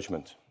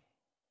judgment.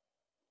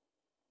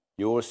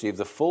 You will receive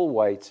the full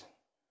weight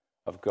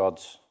of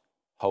God's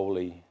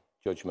holy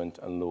judgment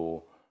and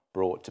law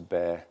brought to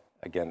bear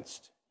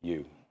against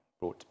you,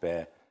 brought to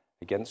bear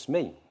against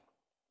me.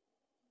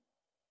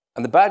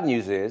 And the bad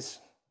news is,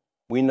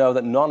 we know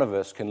that none of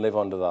us can live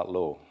under that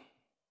law.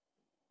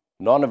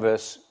 None of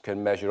us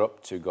can measure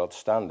up to God's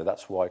standard.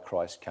 That's why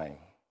Christ came,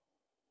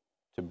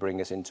 to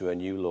bring us into a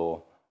new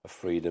law of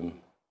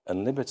freedom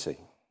and liberty.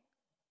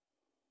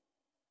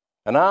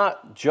 And our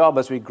job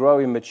as we grow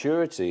in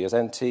maturity, as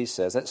NT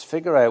says, let's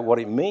figure out what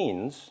it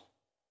means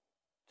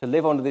to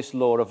live under this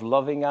law of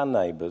loving our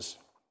neighbours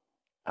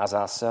as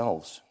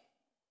ourselves.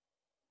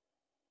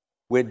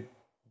 We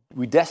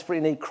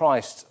desperately need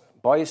Christ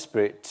by his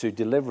Spirit to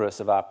deliver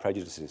us of our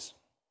prejudices.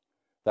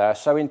 They are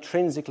so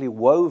intrinsically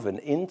woven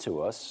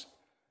into us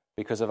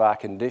because of our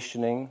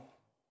conditioning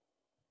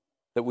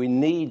that we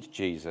need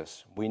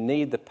Jesus. We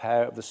need the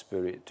power of the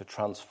Spirit to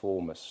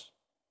transform us.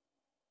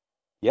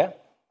 Yeah?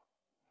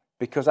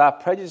 Because our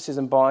prejudices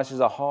and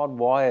biases are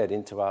hardwired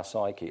into our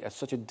psyche at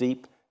such a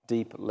deep,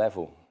 deep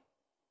level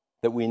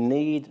that we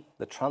need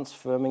the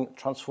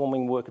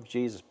transforming work of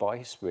Jesus by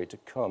his Spirit to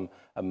come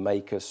and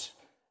make us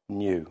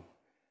new.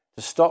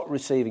 To stop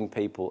receiving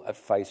people at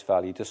face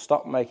value, to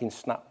stop making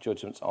snap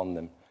judgments on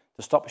them,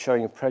 to stop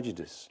showing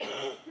prejudice,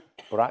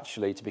 but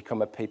actually to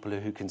become a people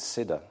who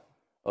consider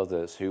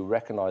others, who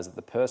recognise that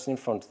the person in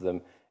front of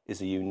them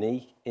is a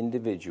unique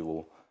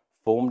individual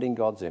formed in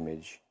God's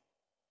image,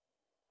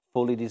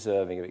 fully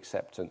deserving of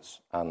acceptance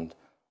and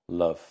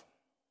love.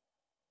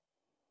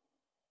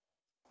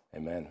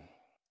 Amen.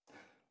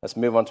 Let's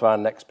move on to our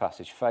next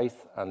passage,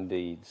 faith and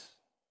deeds.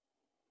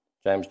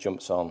 James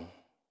jumps on.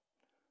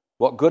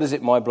 What good is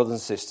it, my brothers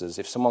and sisters,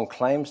 if someone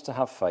claims to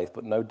have faith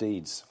but no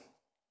deeds?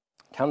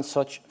 Can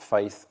such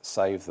faith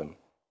save them?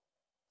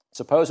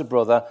 Suppose a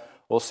brother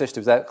or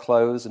sister without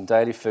clothes and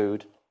daily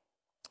food,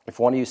 if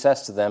one of you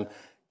says to them,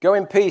 "Go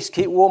in peace,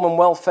 keep warm and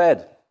well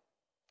fed,"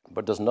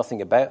 but does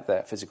nothing about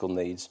their physical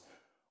needs,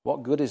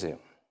 what good is it?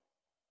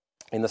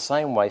 In the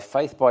same way,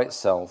 faith by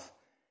itself,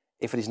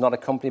 if it is not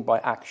accompanied by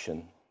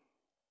action,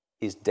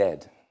 is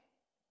dead.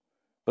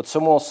 But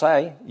some will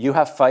say, "You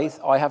have faith,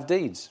 I have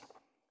deeds.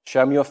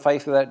 Show me your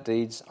faith without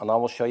deeds, and I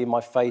will show you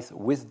my faith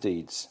with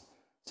deeds,"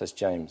 says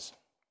James.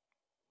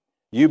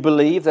 You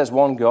believe there's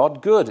one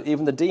God? Good.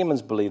 Even the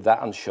demons believe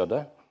that and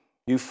shudder.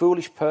 You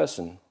foolish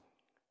person. Do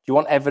you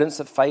want evidence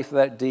that faith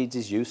without deeds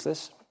is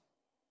useless?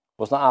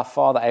 Was not our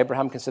father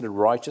Abraham considered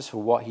righteous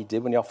for what he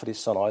did when he offered his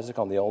son Isaac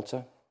on the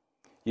altar?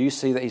 You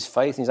see that his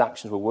faith and his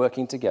actions were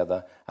working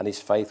together, and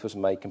his faith was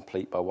made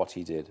complete by what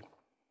he did.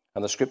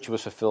 And the scripture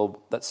was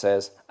fulfilled that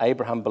says,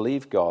 Abraham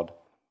believed God,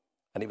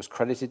 and it was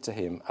credited to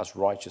him as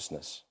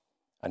righteousness,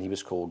 and he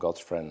was called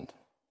God's friend.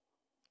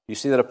 You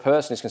see that a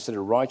person is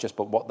considered righteous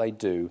by what they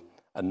do,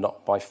 and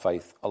not by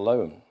faith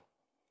alone.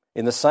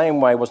 In the same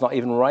way, was not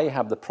even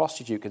Rahab the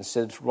prostitute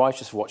considered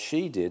righteous for what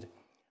she did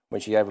when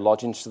she gave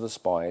lodgings to the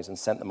spies and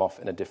sent them off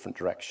in a different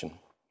direction?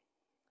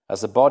 As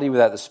the body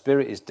without the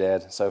spirit is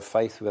dead, so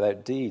faith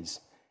without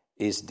deeds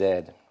is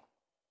dead.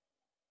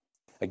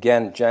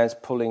 Again, James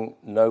pulling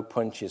no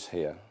punches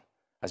here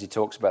as he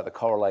talks about the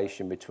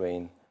correlation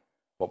between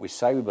what we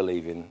say we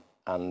believe in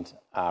and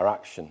our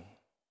action.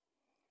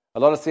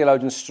 A lot of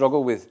theologians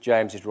struggle with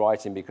James's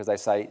writing because they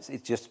say it's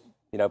just,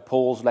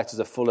 Paul's letters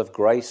are full of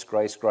grace,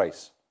 grace,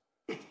 grace.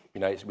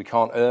 We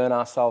can't earn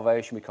our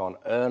salvation. We can't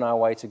earn our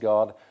way to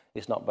God.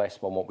 It's not based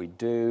upon what we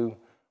do.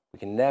 We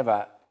can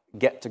never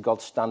get to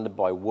God's standard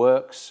by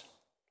works.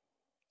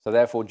 So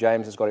therefore,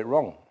 James has got it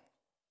wrong.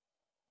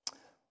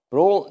 But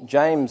all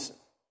James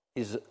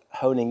is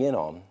honing in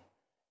on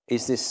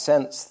is this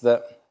sense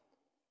that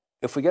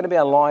if we're going to be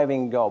alive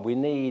in God, we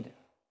need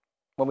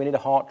a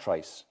heart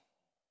trace.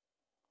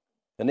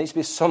 There needs to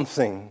be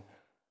something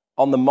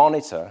on the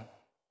monitor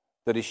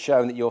that is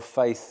showing that your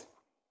faith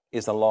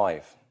is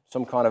alive.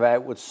 Some kind of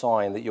outward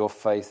sign that your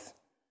faith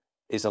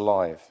is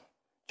alive.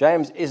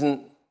 James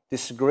isn't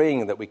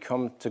disagreeing that we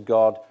come to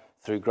God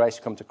through grace,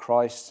 come to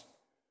Christ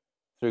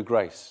through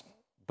grace.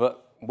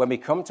 But when we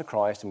come to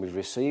Christ and we've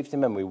received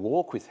him and we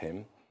walk with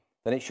him,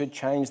 then it should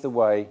change the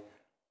way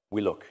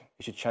we look.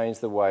 It should change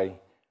the way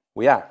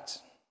we act.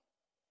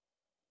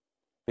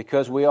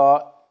 Because we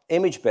are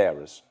image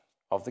bearers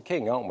of the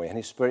King, aren't we? And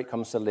his Spirit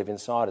comes to live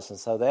inside us. And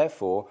so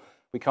therefore,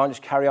 we can't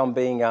just carry on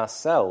being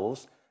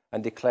ourselves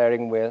and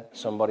declaring we're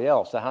somebody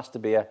else. There has to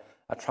be a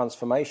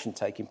transformation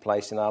taking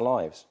place in our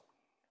lives.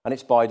 And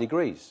it's by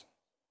degrees.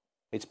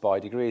 It's by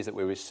degrees that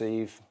we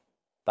receive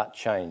that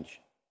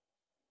change.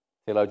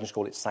 Theologians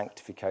call it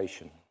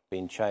sanctification,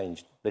 being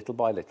changed little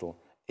by little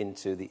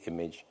into the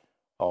image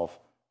of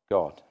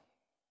God.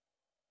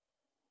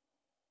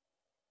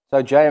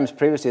 So James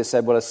previously has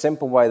said, well, a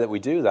simple way that we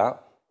do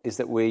that is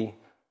that we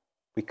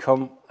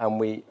come and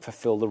we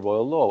fulfill the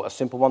royal law. A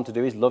simple one to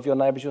do is love your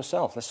neighbours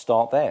yourself. Let's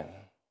start there.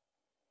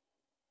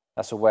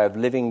 That's a way of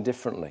living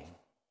differently,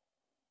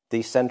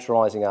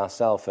 decentralising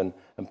ourselves and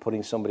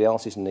putting somebody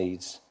else's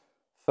needs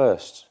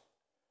first.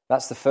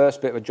 That's the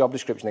first bit of a job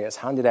description that gets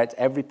handed out to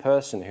every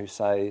person who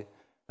say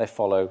they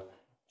follow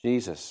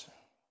Jesus.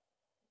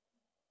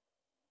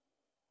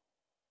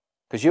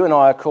 Because you and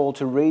I are called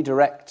to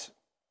redirect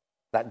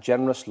that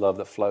generous love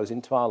that flows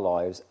into our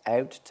lives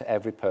out to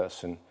every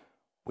person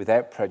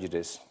without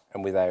prejudice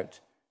and without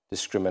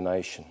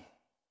discrimination.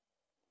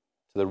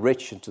 To the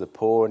rich and to the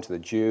poor and to the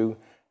Jew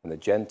and the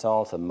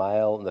Gentile, to the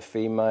male and the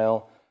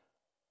female.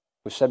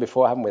 We've said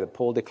before, haven't we, that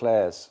Paul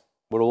declares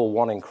we're all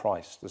one in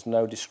Christ. There's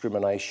no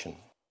discrimination.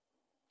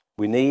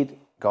 We need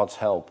God's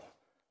help,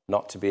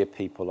 not to be a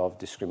people of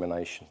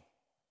discrimination,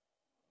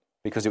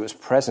 because it was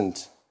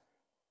present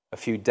a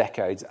few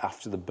decades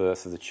after the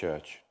birth of the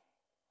church,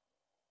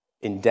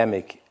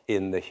 endemic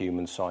in the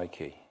human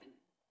psyche.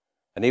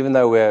 And even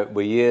though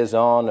we're years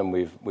on and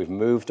we've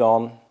moved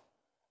on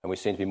and we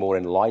seem to be more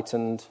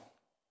enlightened,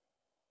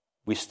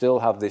 we still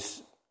have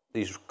these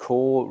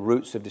core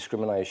roots of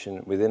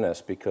discrimination within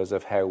us because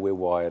of how we're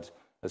wired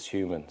as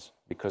humans,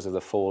 because of the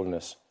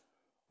fallenness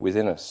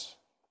within us.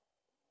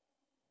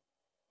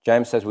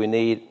 James says we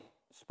need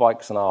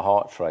spikes in our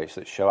heart trace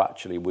that show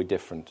actually we're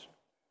different.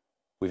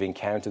 We've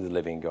encountered the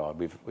living God.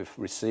 We've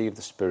received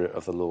the Spirit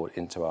of the Lord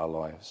into our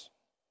lives.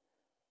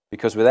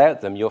 Because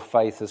without them, your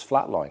faith has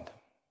flatlined.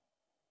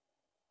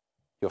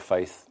 Your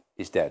faith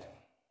is dead.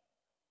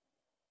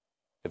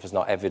 If there's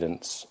not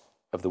evidence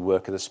of the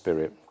work of the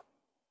Spirit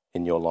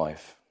in your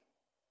life.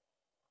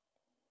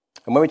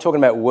 And when we're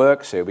talking about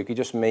works here, we could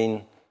just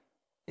mean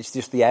it's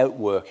just the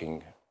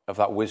outworking of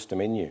that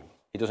wisdom in you.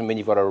 It doesn't mean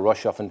you've got to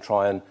rush off and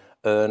try and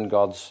earn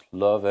God's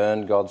love,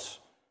 earn God's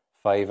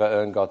favour,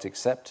 earn God's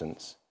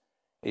acceptance.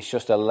 It's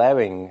just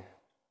allowing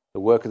the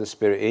work of the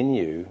Spirit in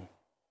you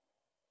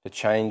to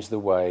change the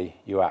way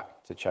you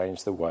act, to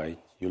change the way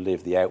you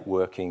live, the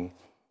outworking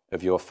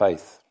of your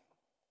faith.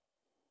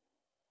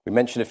 We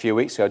mentioned a few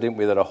weeks ago, didn't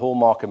we, that a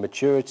hallmark of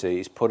maturity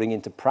is putting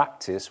into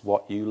practice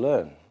what you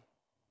learn.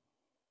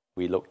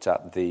 We looked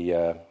at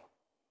the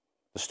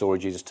story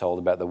Jesus told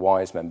about the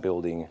wise men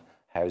building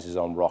houses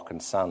on rock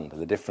and sand.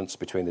 The difference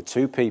between the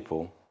two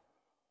people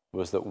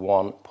was that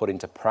one put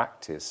into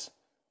practice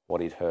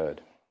what he'd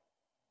heard.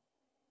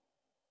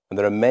 And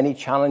there are many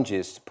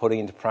challenges to putting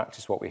into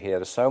practice what we hear.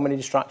 There's so many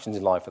distractions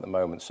in life at the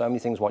moment. So many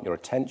things want your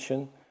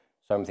attention.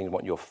 So many things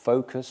want your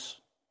focus.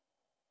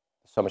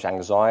 So much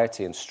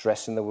anxiety and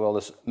stress in the world.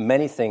 There's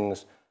many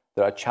things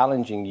that are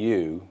challenging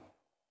you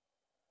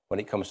when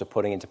it comes to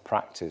putting into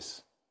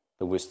practice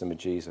the wisdom of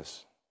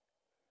Jesus.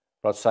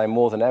 But I'd say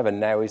more than ever,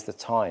 now is the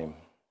time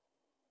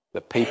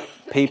that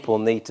people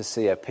need to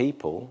see a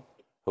people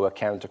who are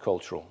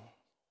countercultural,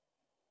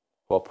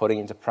 who are putting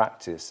into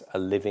practice a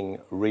living,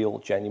 real,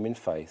 genuine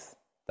faith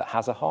that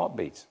has a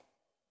heartbeat.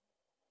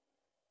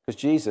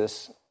 Because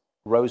Jesus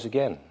rose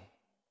again.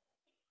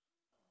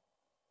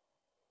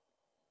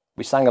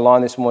 We sang a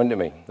line this morning,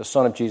 didn't we? The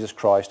Son of Jesus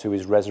Christ who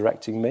is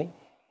resurrecting me,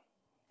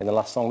 in the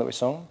last song that we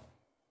sang.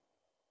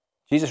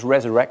 Jesus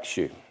resurrects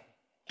you.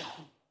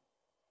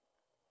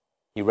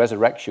 He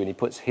resurrects you and he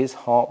puts his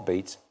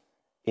heartbeat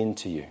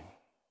into you.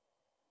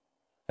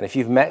 And if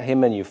you've met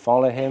him and you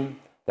follow him,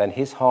 then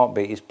his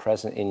heartbeat is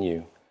present in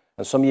you.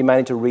 And some of you may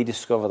need to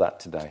rediscover that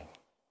today.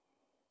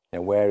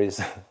 Where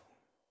is...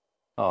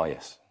 Oh,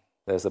 yes,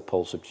 there's the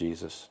pulse of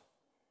Jesus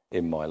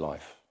in my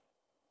life.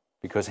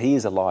 Because he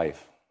is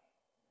alive.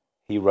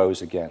 He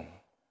rose again.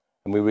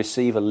 And we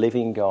receive a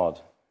living God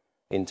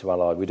into our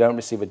life. We don't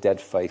receive a dead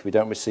faith. We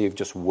don't receive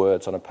just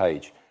words on a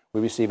page.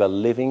 We receive a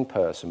living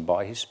person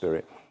by his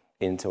Spirit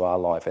into our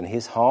life. And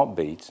his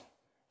heartbeat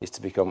is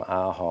to become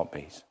our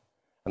heartbeat.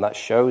 And that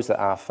shows that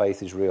our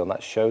faith is real. And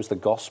that shows the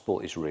gospel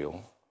is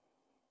real.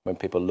 When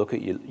people look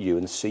at you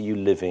and see you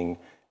living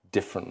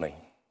differently.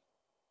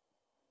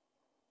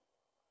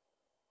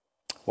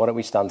 Why don't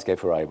we stand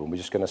together for Abel? We're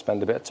just going to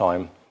spend a bit of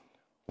time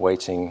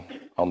waiting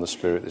on the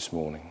Spirit this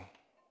morning.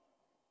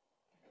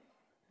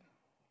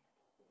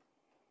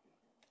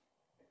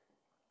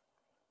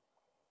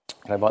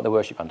 Can I invite the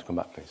worship band to come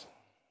back, please?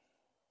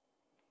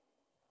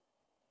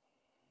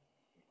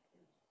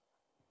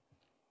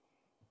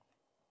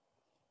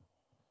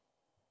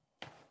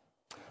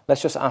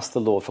 Let's just ask the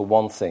Lord for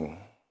one thing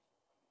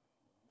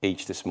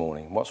each this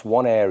morning. What's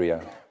one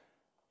area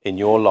in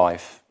your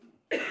life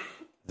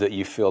that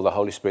you feel the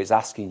Holy Spirit's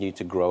asking you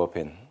to grow up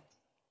in?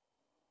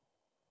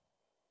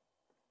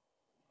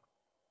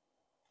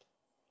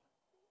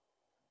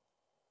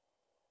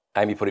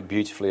 Amy put it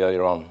beautifully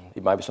earlier on.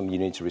 It may be something you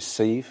need to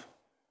receive.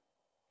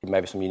 It may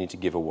be something you need to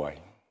give away.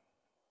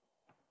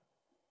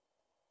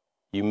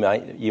 You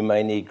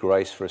may need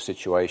grace for a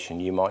situation.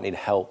 You might need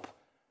help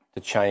to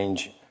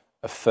change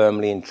a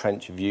firmly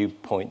entrenched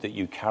viewpoint that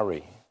you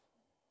carry.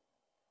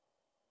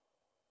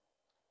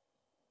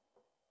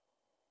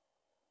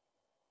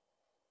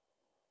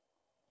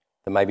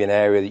 There may be an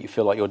area that you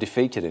feel like you're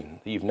defeated in,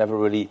 that you've never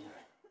really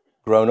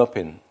grown up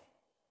in.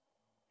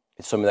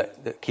 It's something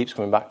that keeps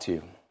coming back to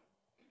you.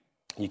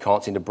 You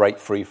can't seem to break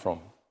free from.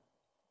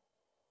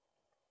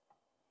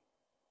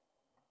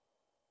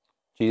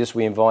 Jesus,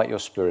 we invite your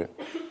Spirit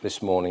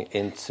this morning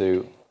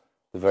into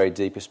the very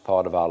deepest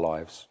part of our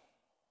lives.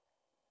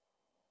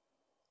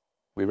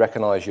 We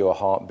recognize your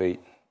heartbeat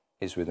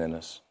is within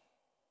us.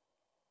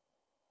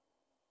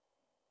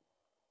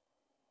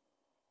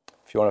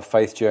 If you're on a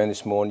faith journey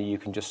this morning, you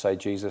can just say,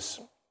 Jesus,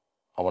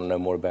 I want to know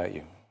more about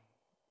you.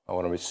 I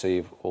want to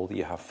receive all that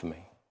you have for me.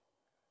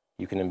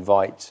 You can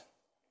invite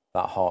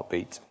that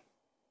heartbeat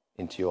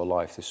into your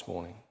life this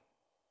morning.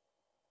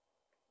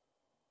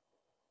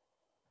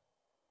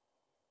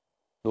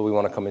 Lord, we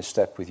want to come in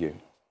step with you.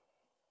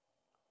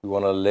 We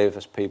want to live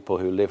as people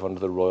who live under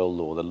the royal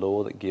law, the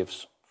law that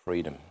gives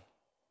freedom,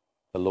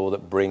 the law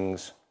that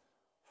brings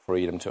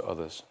freedom to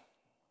others.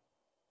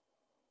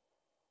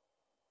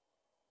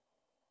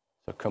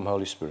 So come,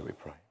 Holy Spirit, we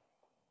pray.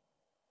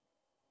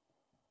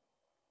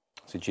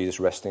 See Jesus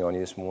resting on you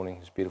this morning.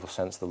 There's a beautiful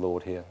sense of the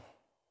Lord here.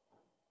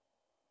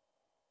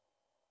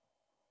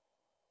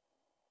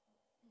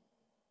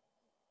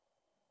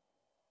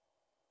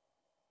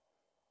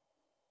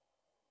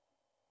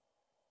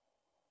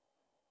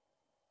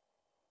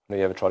 I know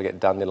you ever try to get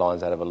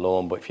dandelions out of a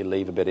lawn, but if you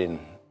leave a bit in,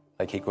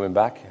 they keep coming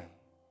back.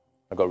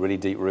 They've got really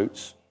deep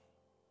roots.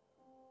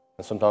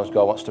 And sometimes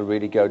God wants to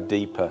really go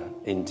deeper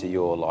into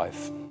your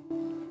life,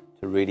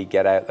 to really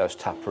get out those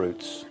tap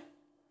roots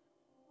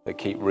that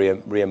keep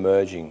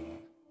re-emerging.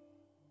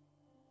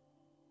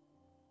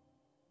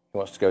 He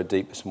wants to go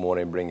deep this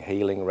morning and bring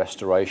healing,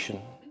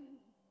 restoration.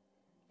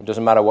 It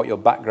doesn't matter what your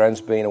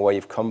background's been or where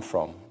you've come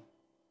from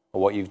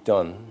or what you've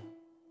done.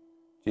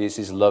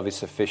 Jesus' love is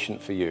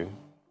sufficient for you.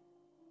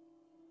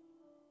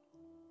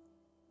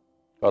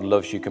 God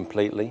loves you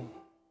completely.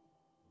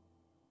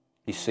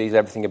 He sees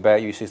everything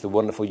about you. He sees the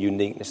wonderful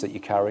uniqueness that you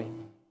carry.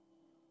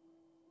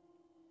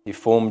 He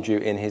formed you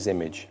in his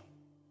image.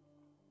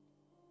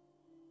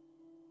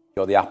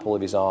 You're the apple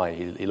of his eye.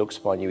 He looks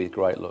upon you with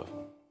great love,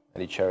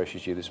 and he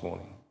cherishes you this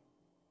morning.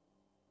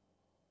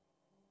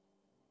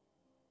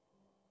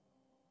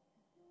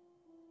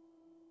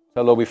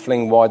 So, Lord, we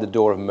fling wide the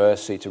door of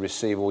mercy to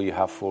receive all you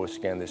have for us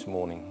again this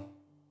morning.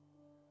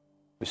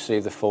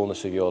 Receive the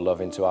fullness of your love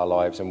into our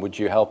lives, and would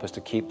you help us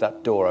to keep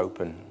that door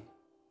open,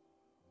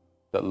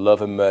 that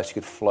love and mercy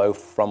could flow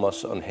from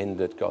us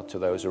unhindered, God, to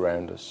those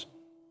around us.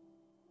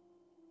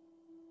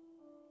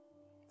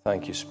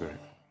 Thank you, Spirit.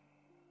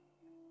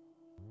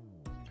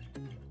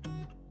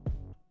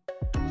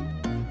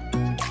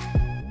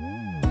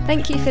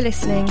 Thank you for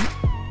listening.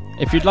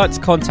 If you'd like to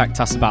contact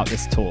us about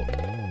this talk,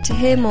 To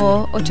hear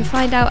more or to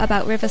find out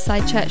about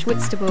Riverside Church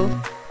Whitstable,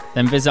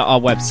 then visit our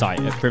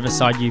website at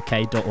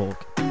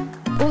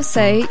riversideuk.org.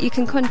 also you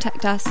can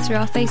contact us through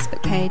our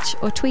Facebook page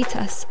or tweet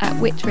us at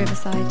Whit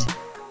Riverside.